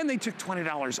 and they took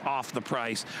 $20 off the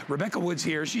price. Rebecca Wood's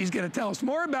here. She's going to tell us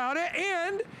more about it,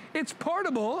 and it's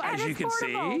portable, as you can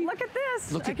see. Look at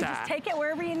this. Look at that. Just take it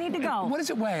wherever you need to go. What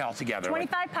does it weigh altogether?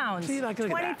 25 pounds. See, look at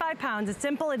 25 pounds. It's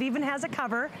simple. It even has a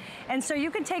cover, and so you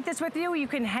can take this with you. You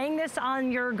can hang this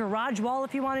on your garage wall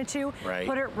if you wanted to. Right.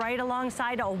 Put it right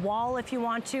alongside a wall if you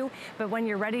want to, but when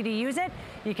you're ready to use it,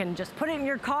 you can just put it in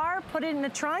your car, put it in the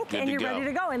trunk, and you're ready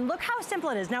to go. And look how simple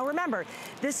it is. Now remember,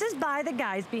 this is by the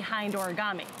guys behind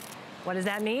Origami. What does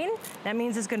that mean? That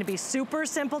means it's going to be super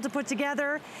simple to put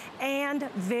together and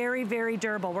very, very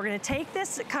durable. We're going to take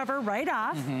this cover right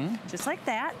off, just like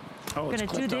that. Oh, we're going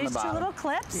to do these two little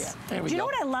clips. Yeah, there we do you go.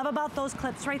 know what I love about those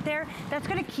clips right there? That's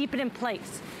going to keep it in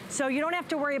place. So you don't have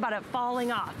to worry about it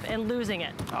falling off and losing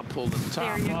it. I'll pull the top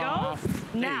There you go. off.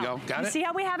 There Now, you go. Got it? See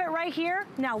how we have it right here?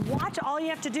 Now watch, all you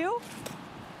have to do,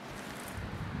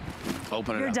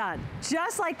 open it you're up. done.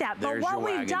 Just like that. There's but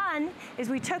what your we've wagon. done is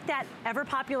we took that ever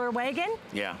popular wagon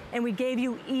Yeah. and we gave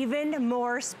you even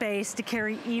more space to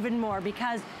carry even more,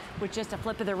 because with just a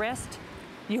flip of the wrist,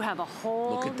 you have a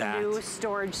whole Look at that. new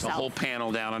storage The whole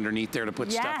panel down underneath there to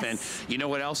put stuff in. You know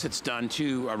what else it's done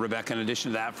too, Rebecca, in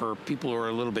addition to that, for people who are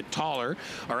a little bit taller,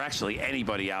 or actually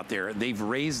anybody out there, they've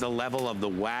raised the level of the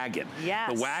wagon.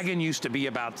 Yes. The wagon used to be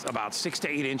about 6 to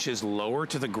 8 inches lower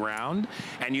to the ground,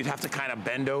 and you'd have to kind of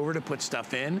bend over to put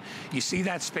stuff in. You see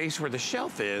that space where the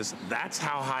shelf is? That's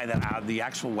how high the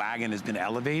actual wagon has been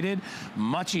elevated.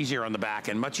 Much easier on the back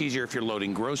end, much easier if you're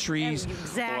loading groceries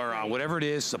or whatever it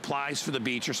is, supplies for the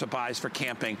beach or supplies for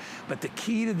camping. But the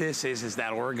key to this is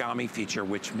that origami feature,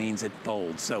 which means it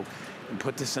folds. So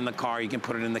put this in the car. You can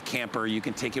put it in the camper. You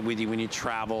can take it with you when you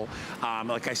travel.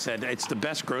 Like I said, it's the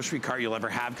best grocery cart you'll ever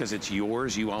have because it's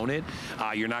yours. You own it.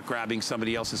 You're not grabbing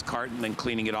somebody else's cart and then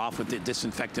cleaning it off with the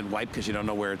disinfectant wipe because you don't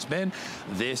know where it's been.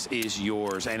 This is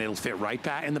yours, and it'll fit right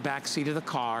back in the back seat of the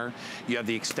car. You have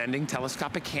the extending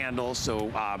telescopic handle,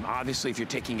 so obviously if you're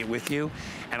taking it with you,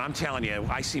 and I'm telling you,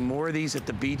 I see more of these at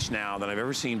the beach now than I've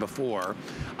ever seen before.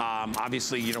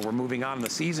 Obviously, you know, we're moving on in the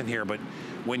season here, but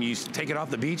when you take it off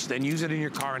the beach, then use it in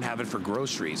your car and have it for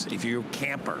groceries. If you're a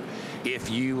camper, if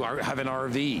you have an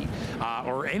RV,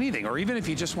 or anything, or even if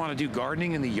you just want to do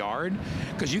gardening in the yard,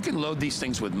 because you can load these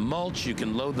things with mulch, you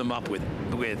can load them up with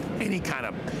any kind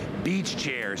of beach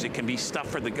chairs. It can be stuff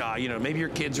for the guy, you know, maybe your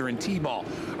kids are in T-ball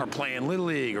or playing Little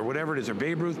League or whatever it is, or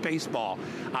Babe Ruth baseball,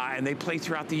 and they play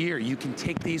throughout the year. You can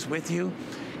take these with you.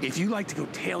 If you like to go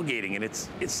tailgating, and it's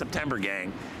September,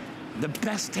 gang, the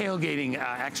best tailgating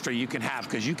extra you can have,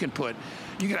 because you can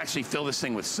actually fill this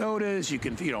thing with sodas. You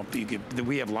can,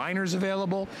 we have liners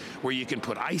available where you can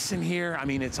put ice in here. I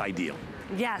mean, it's ideal.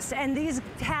 Yes, and these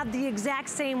have the exact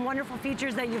same wonderful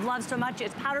features that you've loved so much.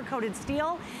 It's powder-coated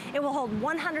steel. It will hold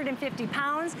 150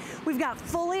 pounds. We've got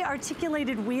fully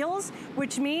articulated wheels,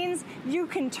 which means you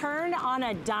can turn on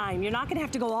a dime. You're not gonna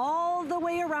have to go all the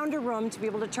way around a room to be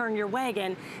able to turn your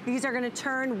wagon. These are gonna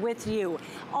turn with you.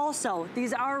 Also,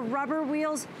 these are rubber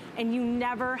wheels, and you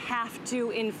never have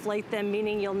to inflate them,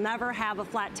 meaning you'll never have a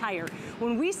flat tire.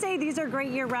 When we say these are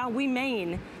great year-round, we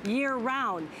mean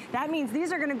year-round. That means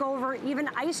these are gonna go over even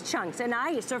ice chunks and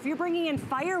ice. So if you're bringing in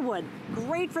firewood,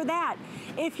 great for that.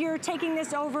 If you're taking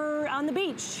this over on the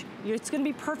beach, it's gonna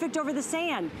be perfect over the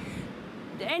sand.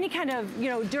 Any kind of,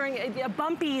 during a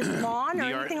bumpy lawn or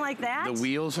anything like that. The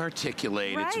wheels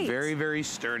articulate. Right. It's very, very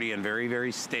sturdy and very,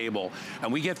 very stable.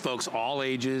 And we get folks all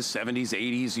ages, 70s,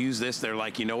 80s, use this. They're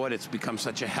like, you know what? It's become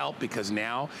such a help because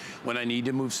now when I need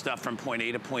to move stuff from point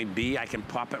A to point B, I can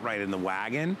pop it right in the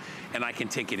wagon and I can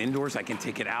take it indoors. I can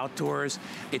take it outdoors.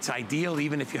 It's ideal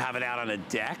even if you have it out on a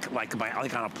deck, like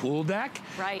on a pool deck.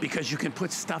 Right. Because you can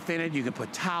put stuff in it. You can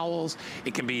put towels.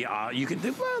 It can be, well,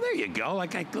 there you go.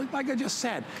 Like I just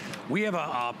said. We have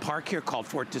a park here called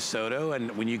Fort DeSoto,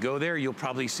 and when you go there, you'll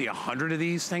probably see 100 of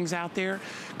these things out there,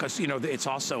 because it's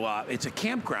also it's a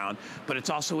campground, but it's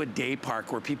also a day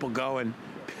park where people go and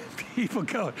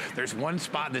There's one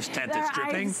spot in this tent that's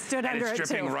dripping, and it's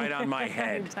dripping right on my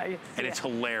head, and it's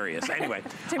hilarious. Anyway,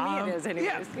 to me it is,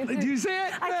 anyways. Yeah. Do you see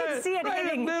it? I can see it right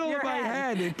hitting in the middle your of my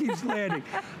head. It keeps landing.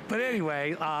 But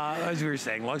anyway, as we were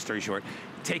saying, long story short,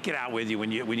 take it out with you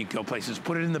when you go places.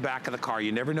 Put it in the back of the car.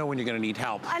 You never know when you're going to need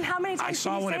help. And how many times I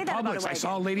saw one at Publix. I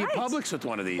saw a lady at Publix with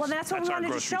one of these. Well, that's what we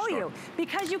wanted to show you.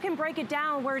 Because you can break it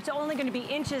down where it's only going to be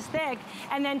inches thick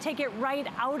and then take it right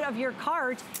out of your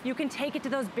cart, you can take it to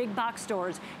those big box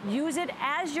stores. Use it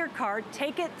as your cart,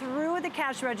 take it through the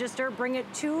cash register, bring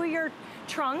it to your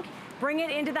trunk, bring it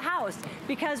into the house,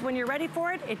 because when you're ready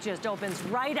for it, it just opens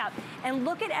right up. And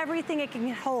look at everything it can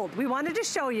hold. We wanted to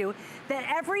show you that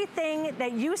everything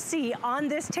that you see on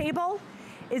this table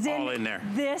is all in there.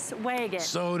 This wagon.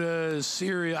 Sodas,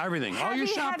 cereal, everything. All your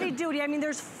shopping. Heavy duty. I mean,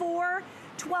 there's 4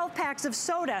 12 packs of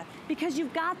soda because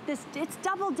you've got this, it's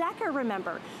double decker,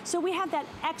 remember. So we have that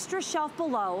extra shelf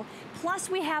below, plus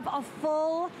we have a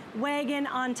full wagon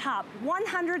on top,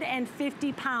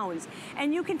 150 pounds.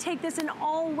 And you can take this in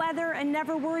all weather and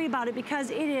never worry about it because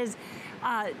it is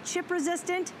chip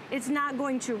resistant, it's not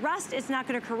going to rust, it's not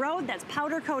gonna corrode, that's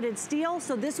powder coated steel.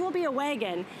 So this will be a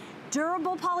wagon,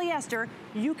 durable polyester,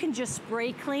 you can just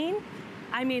spray clean.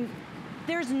 I mean,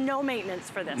 there's no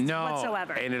maintenance for this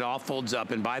whatsoever. And it all folds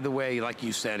up. And by the way, like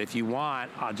you said, if you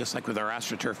want, just like with our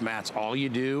AstroTurf mats, all you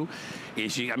do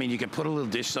is you can put a little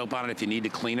dish soap on it if you need to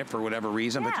clean it for whatever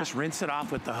reason, but just rinse it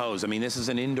off with the hose. I mean, this is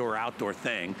an indoor-outdoor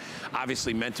thing,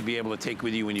 obviously meant to be able to take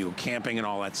with you when you go camping and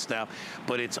all that stuff,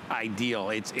 but it's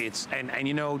ideal.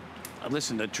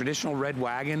 Listen, the traditional red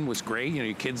wagon was great.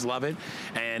 Your kids love it.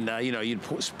 And, you'd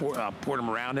port them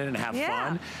around in and have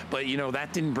fun. But,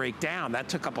 that didn't break down. That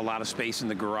took up a lot of space in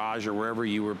the garage or wherever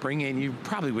you were bringing. You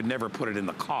probably would never put it in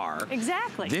the car.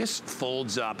 Exactly. This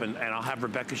folds up, and I'll have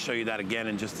Rebecca show you that again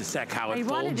in just a sec, how it folds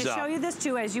up. I wanted to show you this,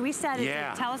 too. As we said,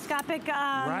 it's a telescopic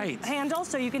handle,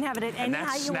 so you can have it at any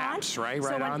height you want. And that snaps, right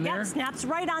on there? Yeah, snaps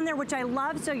right on there, which I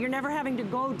love, so you're never having to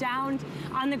go down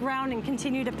on the ground and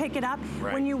continue to pick it up.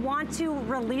 Right. When you want to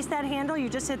release that handle, you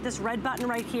just hit this red button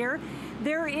right here.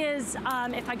 There is,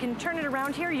 if I can turn it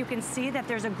around here, you can see that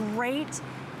there's a great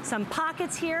some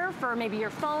pockets here for maybe your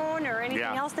phone or anything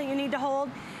else that you need to hold.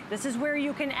 This is where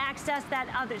you can access that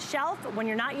other shelf. When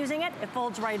you're not using it, it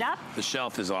folds right up. The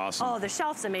shelf is awesome. Oh, the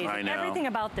shelf's amazing. I know. Everything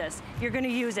about this, you're gonna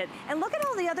use it. And look at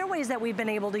all the other ways that we've been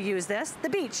able to use this. The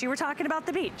beach, you were talking about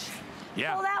the beach.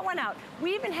 Yeah. Pull that one out.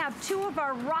 We even have 2 of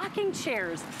our rocking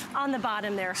chairs on the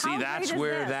bottom there. See, that's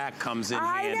where that comes in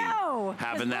handy. I know.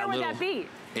 Having that where little, would that be?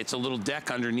 It's a little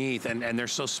deck underneath, and they're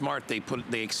so smart.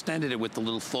 They extended it with the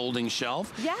little folding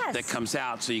shelf that comes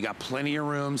out, so you got plenty of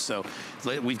room. So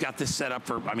we've got this set up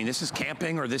for, I mean, this is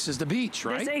camping or this is the beach,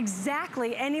 right? This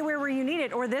exactly, anywhere where you need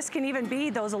it. Or this can even be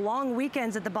those long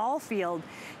weekends at the ball field.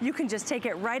 You can just take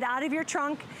it right out of your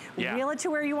trunk, wheel it to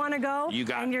where you want to go,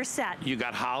 and you're set. You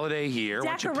got holiday here.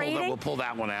 Once you pull that, we'll pull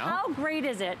that one out. How great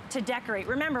is it to decorate?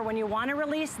 Remember, when you want to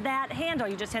release that handle,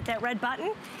 you just hit that red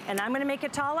button, and I'm going to make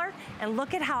it taller, and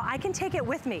look at how I can take it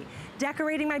with me.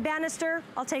 Decorating my banister,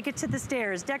 I'll take it to the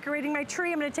stairs. Decorating my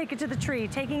tree, I'm going to take it to the tree.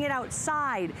 Taking it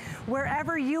outside,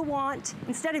 wherever you want.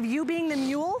 Instead of you being the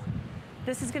mule,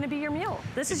 this is going to be your mule.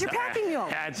 This is your packing mule.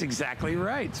 That's exactly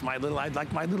right. It's my little, I'd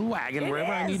like my little wagon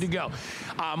wherever I need to go.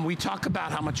 We talk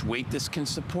about how much weight this can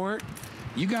support.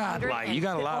 You got a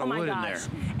lot of wood in there.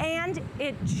 And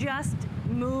it just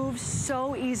moves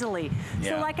so easily.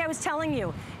 So like I was telling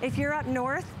you, if you're up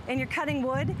north and you're cutting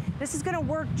wood, this is gonna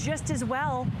work just as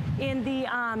well in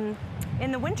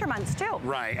the winter months too.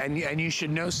 Right, and you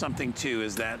should know something too,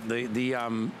 is that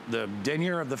the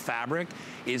denier of the fabric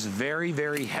is very,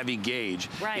 very heavy gauge.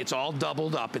 Right. It's all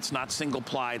doubled up. It's not single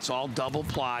ply. It's all double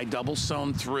ply, double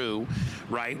sewn through,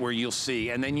 right, where you'll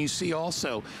see. And then you see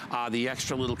also the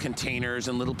extra little containers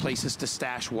and little places to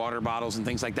stash water bottles and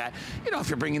things like that. You know, if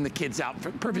you're bringing the kids out,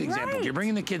 perfect example, if you're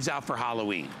bringing the kids out for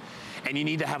Halloween, and you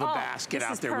need to have a basket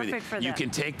out there with you. You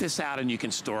can take this out and you can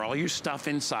store all your stuff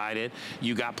inside it.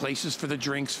 You got places for the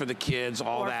drinks for the kids,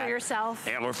 all that. Or for yourself.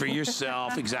 Or for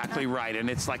yourself, exactly right. And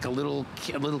it's like a little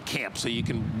camp, so you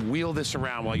can wheel this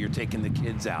around while you're taking the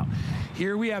kids out.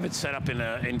 Here we have it set up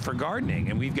for gardening,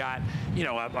 and we've got, you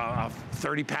know, a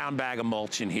 30-pound bag of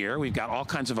mulch in here. We've got all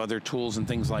kinds of other tools and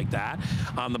things like that.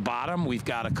 On the bottom, we've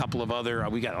got a couple of other,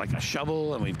 we got like a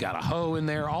shovel and we've got a hoe in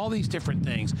there, all these different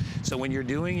things. So when you're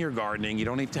doing your gardening, you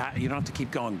don't have to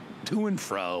keep going to and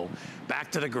fro, back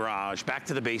to the garage, back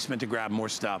to the basement to grab more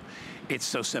stuff. It's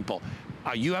so simple.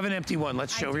 You have an empty one.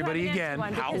 Let's show everybody again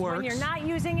how it works. When you're not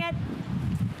using it,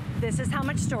 this is how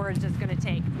much storage it's going to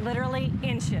take. Literally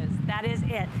inches. That is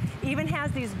it. Even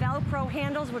has these Velcro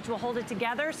handles which will hold it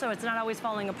together so it's not always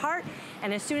falling apart.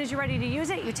 And as soon as you're ready to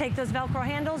use it, you take those Velcro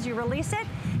handles, you release it,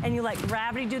 and you let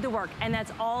gravity do the work. And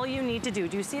that's all you need to do.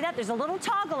 Do you see that? There's a little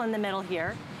toggle in the middle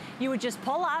here. You would just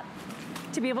pull up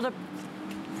to be able to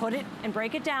put it and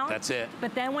break it down. That's it.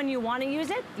 But then when you want to use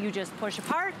it, you just push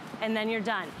apart and then you're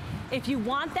done. If you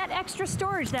want that extra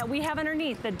storage that we have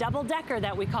underneath, the double decker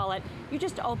that we call it, you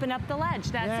just open up the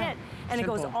ledge, that's it. And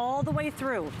simple. It goes all the way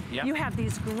through. Yep. You have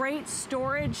these great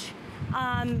storage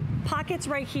pockets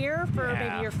right here for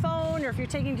maybe your phone, or if you're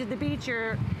taking to the beach,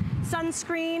 your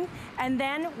sunscreen, and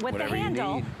then with the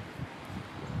handle,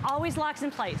 always locks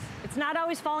in place. It's not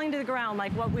always falling to the ground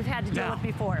like what we've had to deal with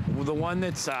before. Well, the one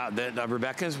that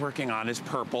Rebecca is working on is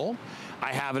purple.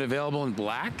 I have it available in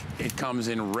black. It comes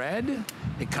in red.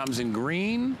 It comes in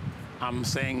green. I'm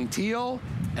saying teal,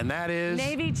 and that is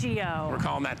Navy Geo. We're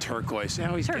calling that turquoise. I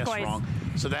always guess wrong.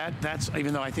 So that's,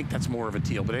 even though I think that's more of a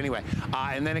teal, but anyway.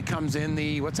 And then it comes in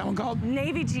the, what's that one called?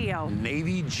 Navy Geo.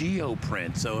 Navy Geo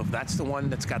print. So if that's the one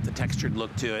that's got the textured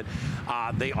look to it,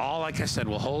 they all, like I said,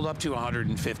 will hold up to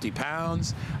 150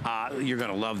 pounds. You're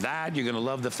gonna love that. You're gonna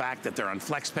love the fact that they're on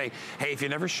FlexPay. Hey, if you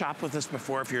never shopped with us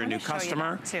before, if you're a new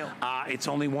customer, it's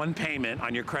only one payment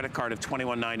on your credit card of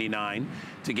 $21.99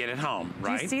 to get it home,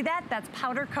 right? Do you see that? That's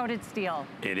powder coated steel.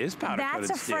 It is powder coated steel.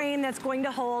 That's a frame that's going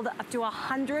to hold up to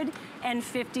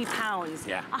 150 pounds.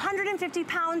 Yeah. 150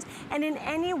 pounds, and in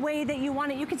any way that you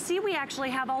want it. You can see we actually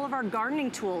have all of our gardening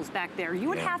tools back there. You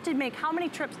would have to make how many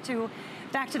trips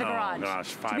back to the garage? Oh gosh,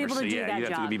 5 to be or able 6. to do that you'd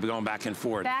have to be going back and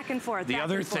forth. Back and forth. The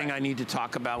other thing I need to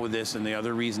talk about with this, and the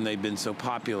other reason they've been so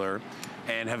popular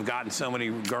and have gotten so many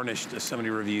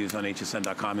reviews on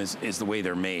hsn.com is the way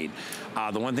they're made.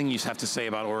 The one thing you just have to say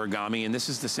about origami, and this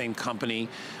is the same company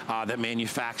that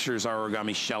manufactures our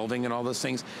origami shelving and all those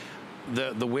things,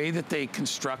 the way that they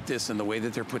construct this and the way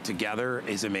that they're put together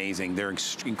is amazing. They're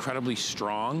incredibly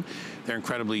strong. They're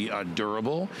incredibly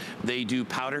durable. They do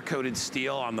powder-coated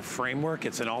steel on the framework.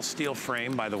 It's an all-steel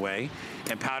frame, by the way,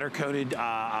 and powder-coated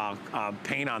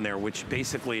paint on there, which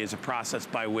basically is a process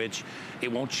by which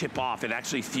it won't chip off. It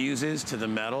actually fuses to the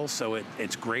metal, so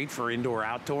it's great for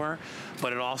indoor-outdoor,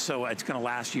 but it's going to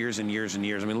last years and years and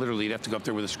years. I mean, literally, you'd have to go up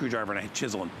there with a screwdriver and a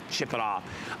chisel and chip it off,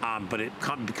 but it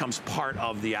becomes part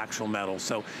of the actual metal.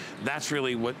 So that's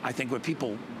really what I think what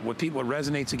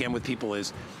resonates again with people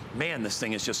is, man, this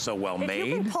thing is just so well made. If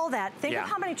you can pull that, think of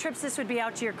how many trips this would be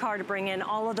out to your car to bring in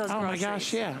all of those groceries. Oh my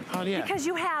gosh, yeah. Oh yeah. Because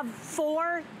you have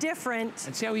 4 different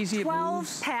and see how easy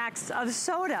 12 packs of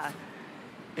soda.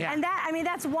 Yeah. And that, I mean,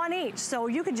 that's 1 each. So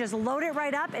you can just load it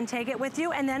right up and take it with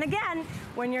you. And then again,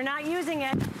 when you're not using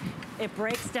it, it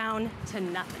breaks down to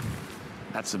nothing.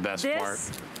 That's the best part.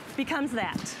 This becomes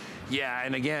that. Yeah,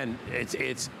 and again,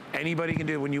 it's anybody can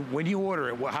do it. When you order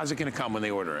it, how's it going to come when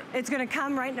they order it? It's going to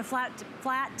come right in a flat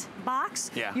box.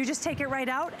 Yeah. You just take it right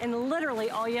out, and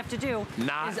literally all you have to do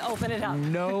is open it up.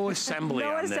 No assembly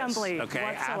on this. No assembly Okay,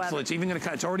 whatsoever. absolutely. It's even going to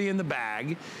cut. It's already in the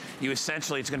bag. You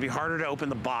essentially, it's going to be harder to open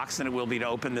the box than it will be to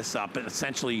open this up. But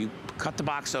essentially, you cut the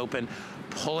box open,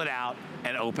 pull it out,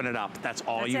 and open it up. That's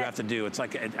all you have to do. It's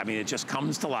like, I mean, it just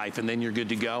comes to life, and then you're good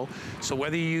to go. So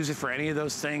whether you use it for any of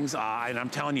those things, and I'm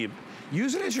telling you,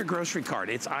 use it as your grocery cart.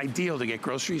 It's ideal to get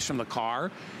groceries from the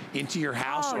car into your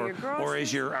house or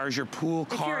as your pool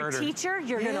cart. If you're a teacher,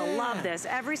 you're gonna love this.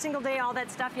 Every single day, all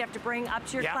that stuff you have to bring up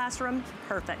to your classroom,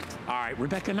 perfect. All right,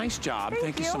 Rebecca, nice job.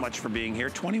 Thank you so much for being here.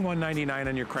 $21.99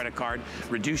 on your credit card,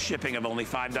 reduced shipping of only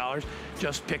 $5.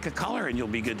 Just pick a color and you'll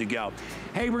be good to go.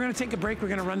 Hey, we're gonna take a break. We're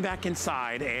gonna run back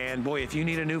inside, and boy, if you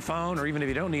need a new phone, or even if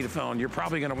you don't need a phone, you're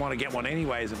probably gonna wanna get one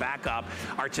anyway as a backup.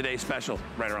 Our today's special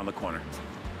right around the corner.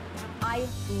 I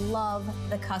love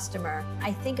the customer.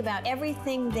 I think about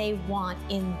everything they want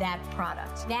in that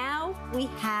product. Now we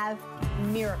have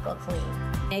Miracle Clean.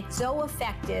 It's so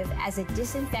effective as a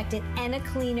disinfectant and a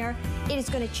cleaner. It is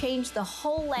going to change the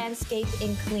whole landscape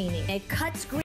in cleaning. It cuts grease.